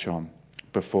touch on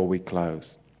before we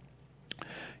close.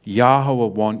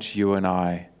 Yahweh wants you and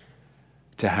I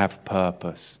to have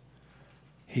purpose.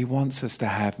 He wants us to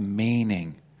have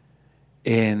meaning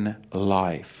in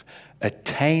life.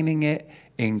 Attaining it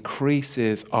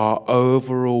increases our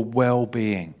overall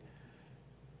well-being.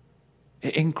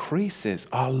 It increases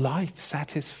our life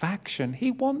satisfaction.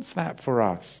 He wants that for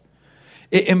us.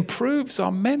 It improves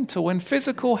our mental and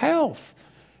physical health.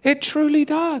 It truly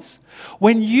does.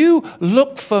 When you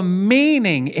look for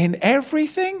meaning in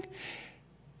everything,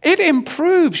 it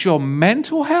improves your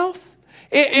mental health.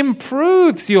 It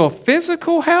improves your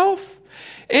physical health.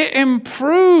 It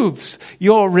improves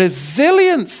your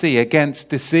resiliency against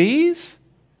disease.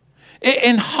 It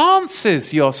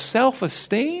enhances your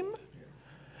self-esteem.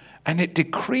 And it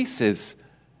decreases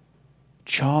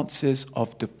chances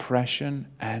of depression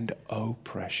and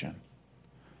oppression.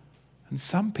 And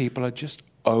some people are just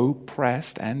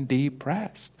oppressed and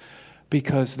depressed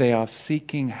because they are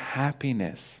seeking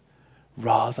happiness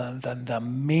rather than the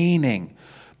meaning.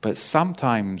 But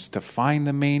sometimes to find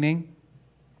the meaning,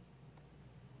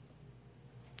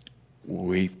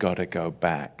 we've got to go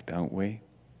back, don't we?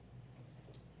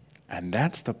 And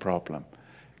that's the problem.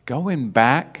 Going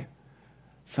back,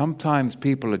 sometimes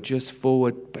people are just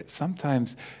forward, but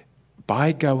sometimes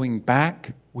by going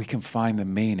back, we can find the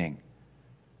meaning.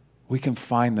 We can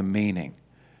find the meaning.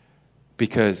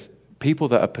 Because people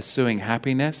that are pursuing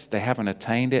happiness, they haven't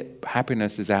attained it.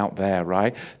 Happiness is out there,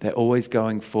 right? They're always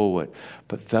going forward.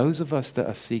 But those of us that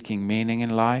are seeking meaning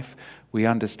in life, we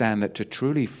understand that to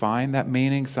truly find that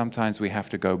meaning, sometimes we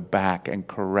have to go back and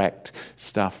correct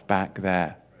stuff back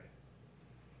there.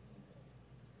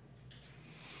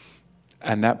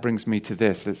 And that brings me to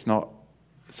this. That's not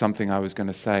something I was going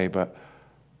to say, but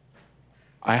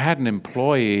I had an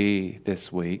employee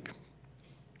this week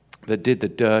that did the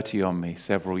dirty on me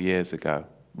several years ago.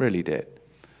 Really did.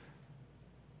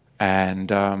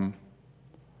 And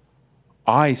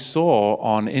I saw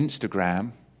on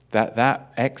Instagram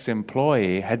that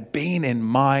ex-employee had been in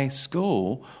my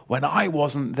school when I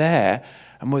wasn't there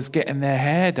and was getting their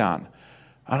hair done.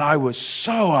 And I was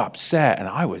so upset and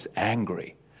I was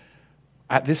angry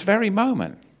at this very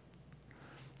moment.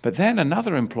 But then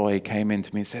another employee came in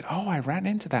to me and said, I ran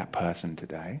into that person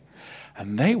today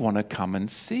and they want to come and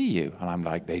see you. And I'm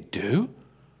like, they do?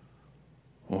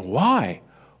 Well, why?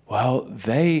 Well,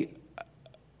 they've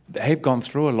gone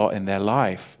through a lot in their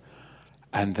life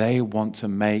and they want to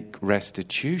make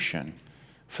restitution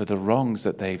for the wrongs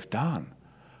that they've done.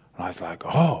 And I was like,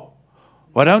 well,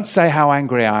 don't say how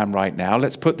angry I am right now.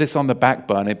 Let's put this on the back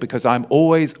burner because I'm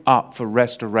always up for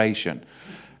restoration.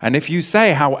 And if you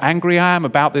say how angry I am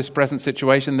about this present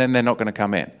situation, then they're not going to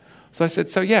come in. So I said,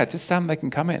 just tell them they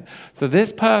can come in. So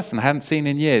this person I hadn't seen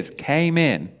in years came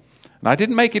in, and I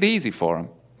didn't make it easy for them.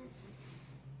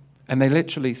 And they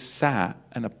literally sat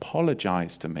and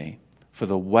apologized to me for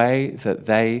the way that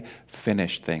they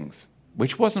finished things,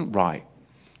 which wasn't right.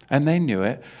 And they knew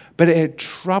it, but it had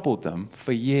troubled them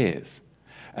for years.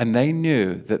 And they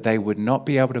knew that they would not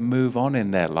be able to move on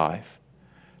in their life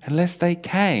unless they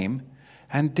came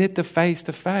and did the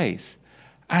face-to-face.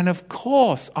 And of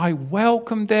course, I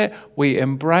welcomed it. We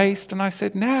embraced. And I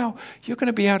said, now you're going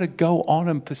to be able to go on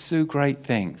and pursue great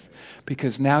things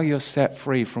because now you're set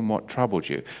free from what troubled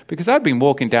you. Because I'd been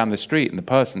walking down the street and the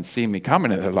person seen me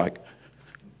coming and they're like,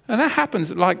 and that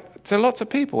happens like to lots of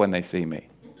people when they see me.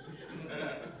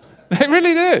 They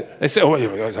really do. They say,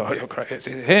 you're crazy. It's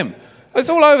him. It's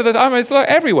all over it's like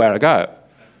everywhere I go.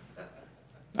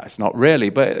 That's not really,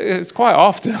 but it's quite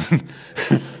often.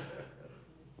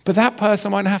 But that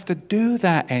person won't have to do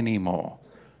that anymore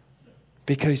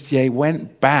because they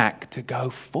went back to go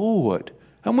forward.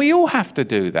 And we all have to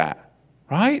do that,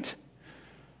 right?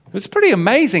 It's pretty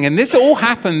amazing. And this all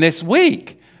happened this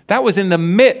week. That was in the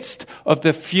midst of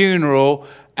the funeral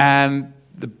and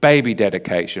the baby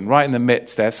dedication, right in the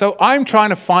midst there. So I'm trying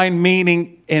to find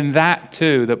meaning in that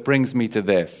too that brings me to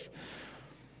this.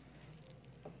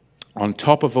 On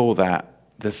top of all that,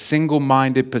 the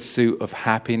single-minded pursuit of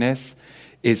happiness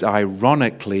is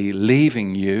ironically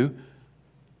leaving you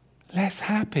less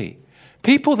happy.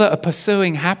 People that are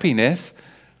pursuing happiness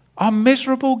are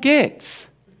miserable gits.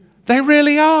 They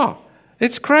really are.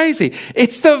 It's crazy.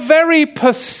 It's the very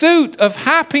pursuit of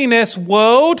happiness,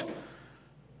 world,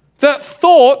 that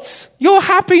thwarts your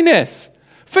happiness.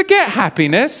 Forget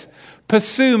happiness.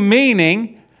 Pursue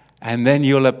meaning, and then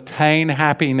you'll obtain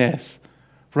happiness.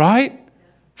 Right?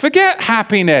 Forget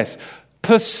happiness.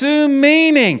 Pursue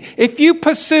meaning. If you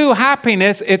pursue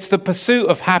happiness, it's the pursuit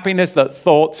of happiness that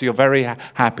thwarts your very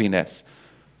happiness.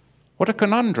 What a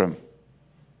conundrum.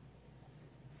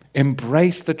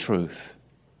 Embrace the truth.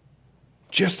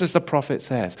 Just as the prophet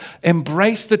says.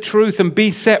 Embrace the truth and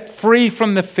be set free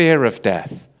from the fear of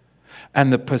death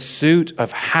and the pursuit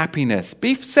of happiness.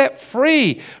 Be set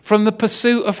free from the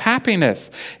pursuit of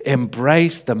happiness.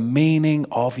 Embrace the meaning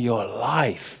of your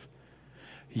life.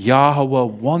 Yahweh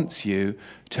wants you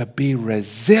to be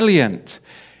resilient.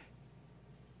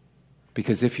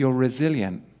 Because if you're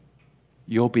resilient,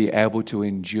 you'll be able to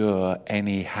endure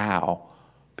anyhow.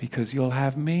 Because you'll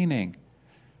have meaning.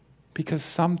 Because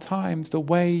sometimes the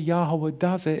way Yahweh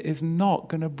does it is not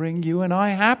going to bring you and I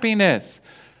happiness.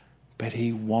 But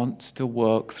He wants to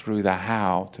work through the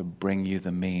how to bring you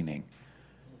the meaning.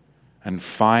 And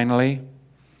finally,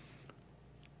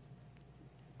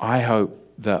 I hope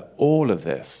that all of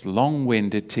this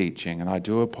long-winded teaching, and I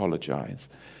do apologize,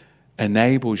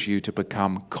 enables you to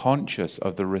become conscious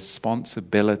of the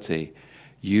responsibility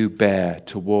you bear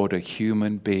toward a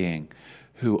human being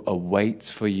who awaits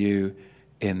for you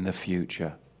in the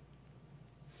future.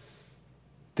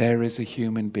 There is a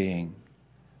human being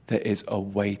that is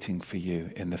awaiting for you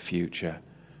in the future.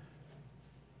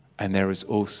 And there is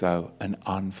also an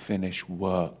unfinished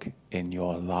work in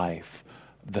your life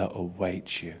that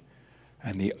awaits you.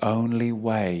 And the only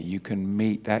way you can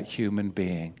meet that human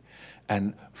being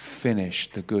and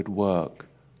finish the good work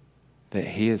that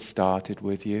He has started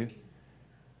with you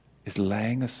is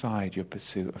laying aside your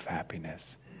pursuit of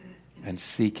happiness and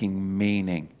seeking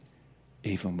meaning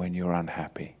even when you're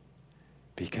unhappy.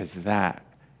 Because that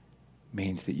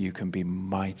means that you can be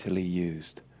mightily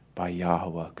used by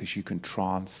Yahweh, because you can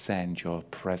transcend your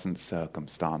present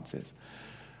circumstances.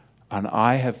 And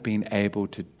I have been able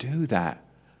to do that.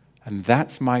 And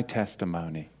that's my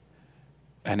testimony.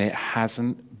 And it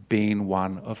hasn't been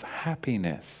one of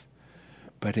happiness,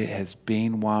 but it has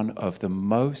been one of the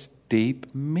most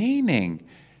deep meaning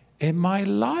in my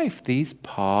life these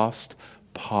past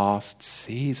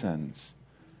seasons.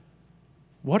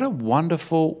 What a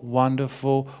wonderful,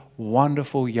 wonderful,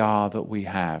 wonderful Yah that we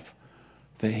have.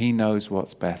 that he knows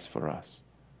what's best for us.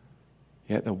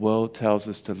 Yet the world tells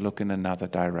us to look in another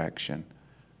direction.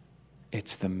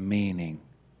 It's the meaning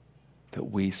that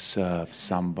we serve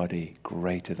somebody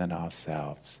greater than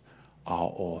ourselves,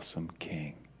 our awesome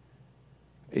King.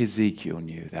 Ezekiel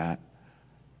knew that.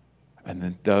 And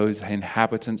then those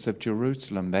inhabitants of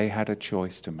Jerusalem, they had a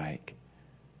choice to make.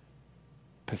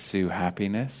 Pursue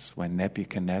happiness when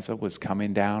Nebuchadnezzar was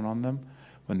coming down on them,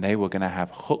 when they were going to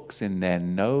have hooks in their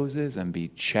noses and be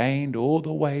chained all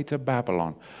the way to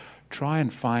Babylon. Try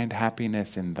and find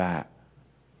happiness in that.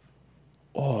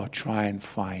 Or try and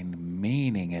find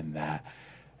meaning in that.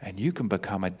 And you can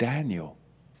become a Daniel.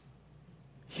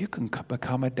 You can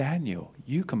become a Daniel.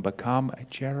 You can become a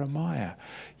Jeremiah.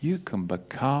 You can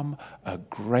become a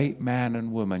great man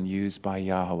and woman used by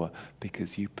Yahweh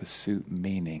because you pursue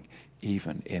meaning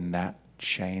even in that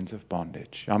chains of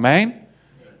bondage. Amen?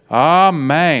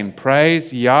 Amen.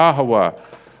 Praise Yahweh.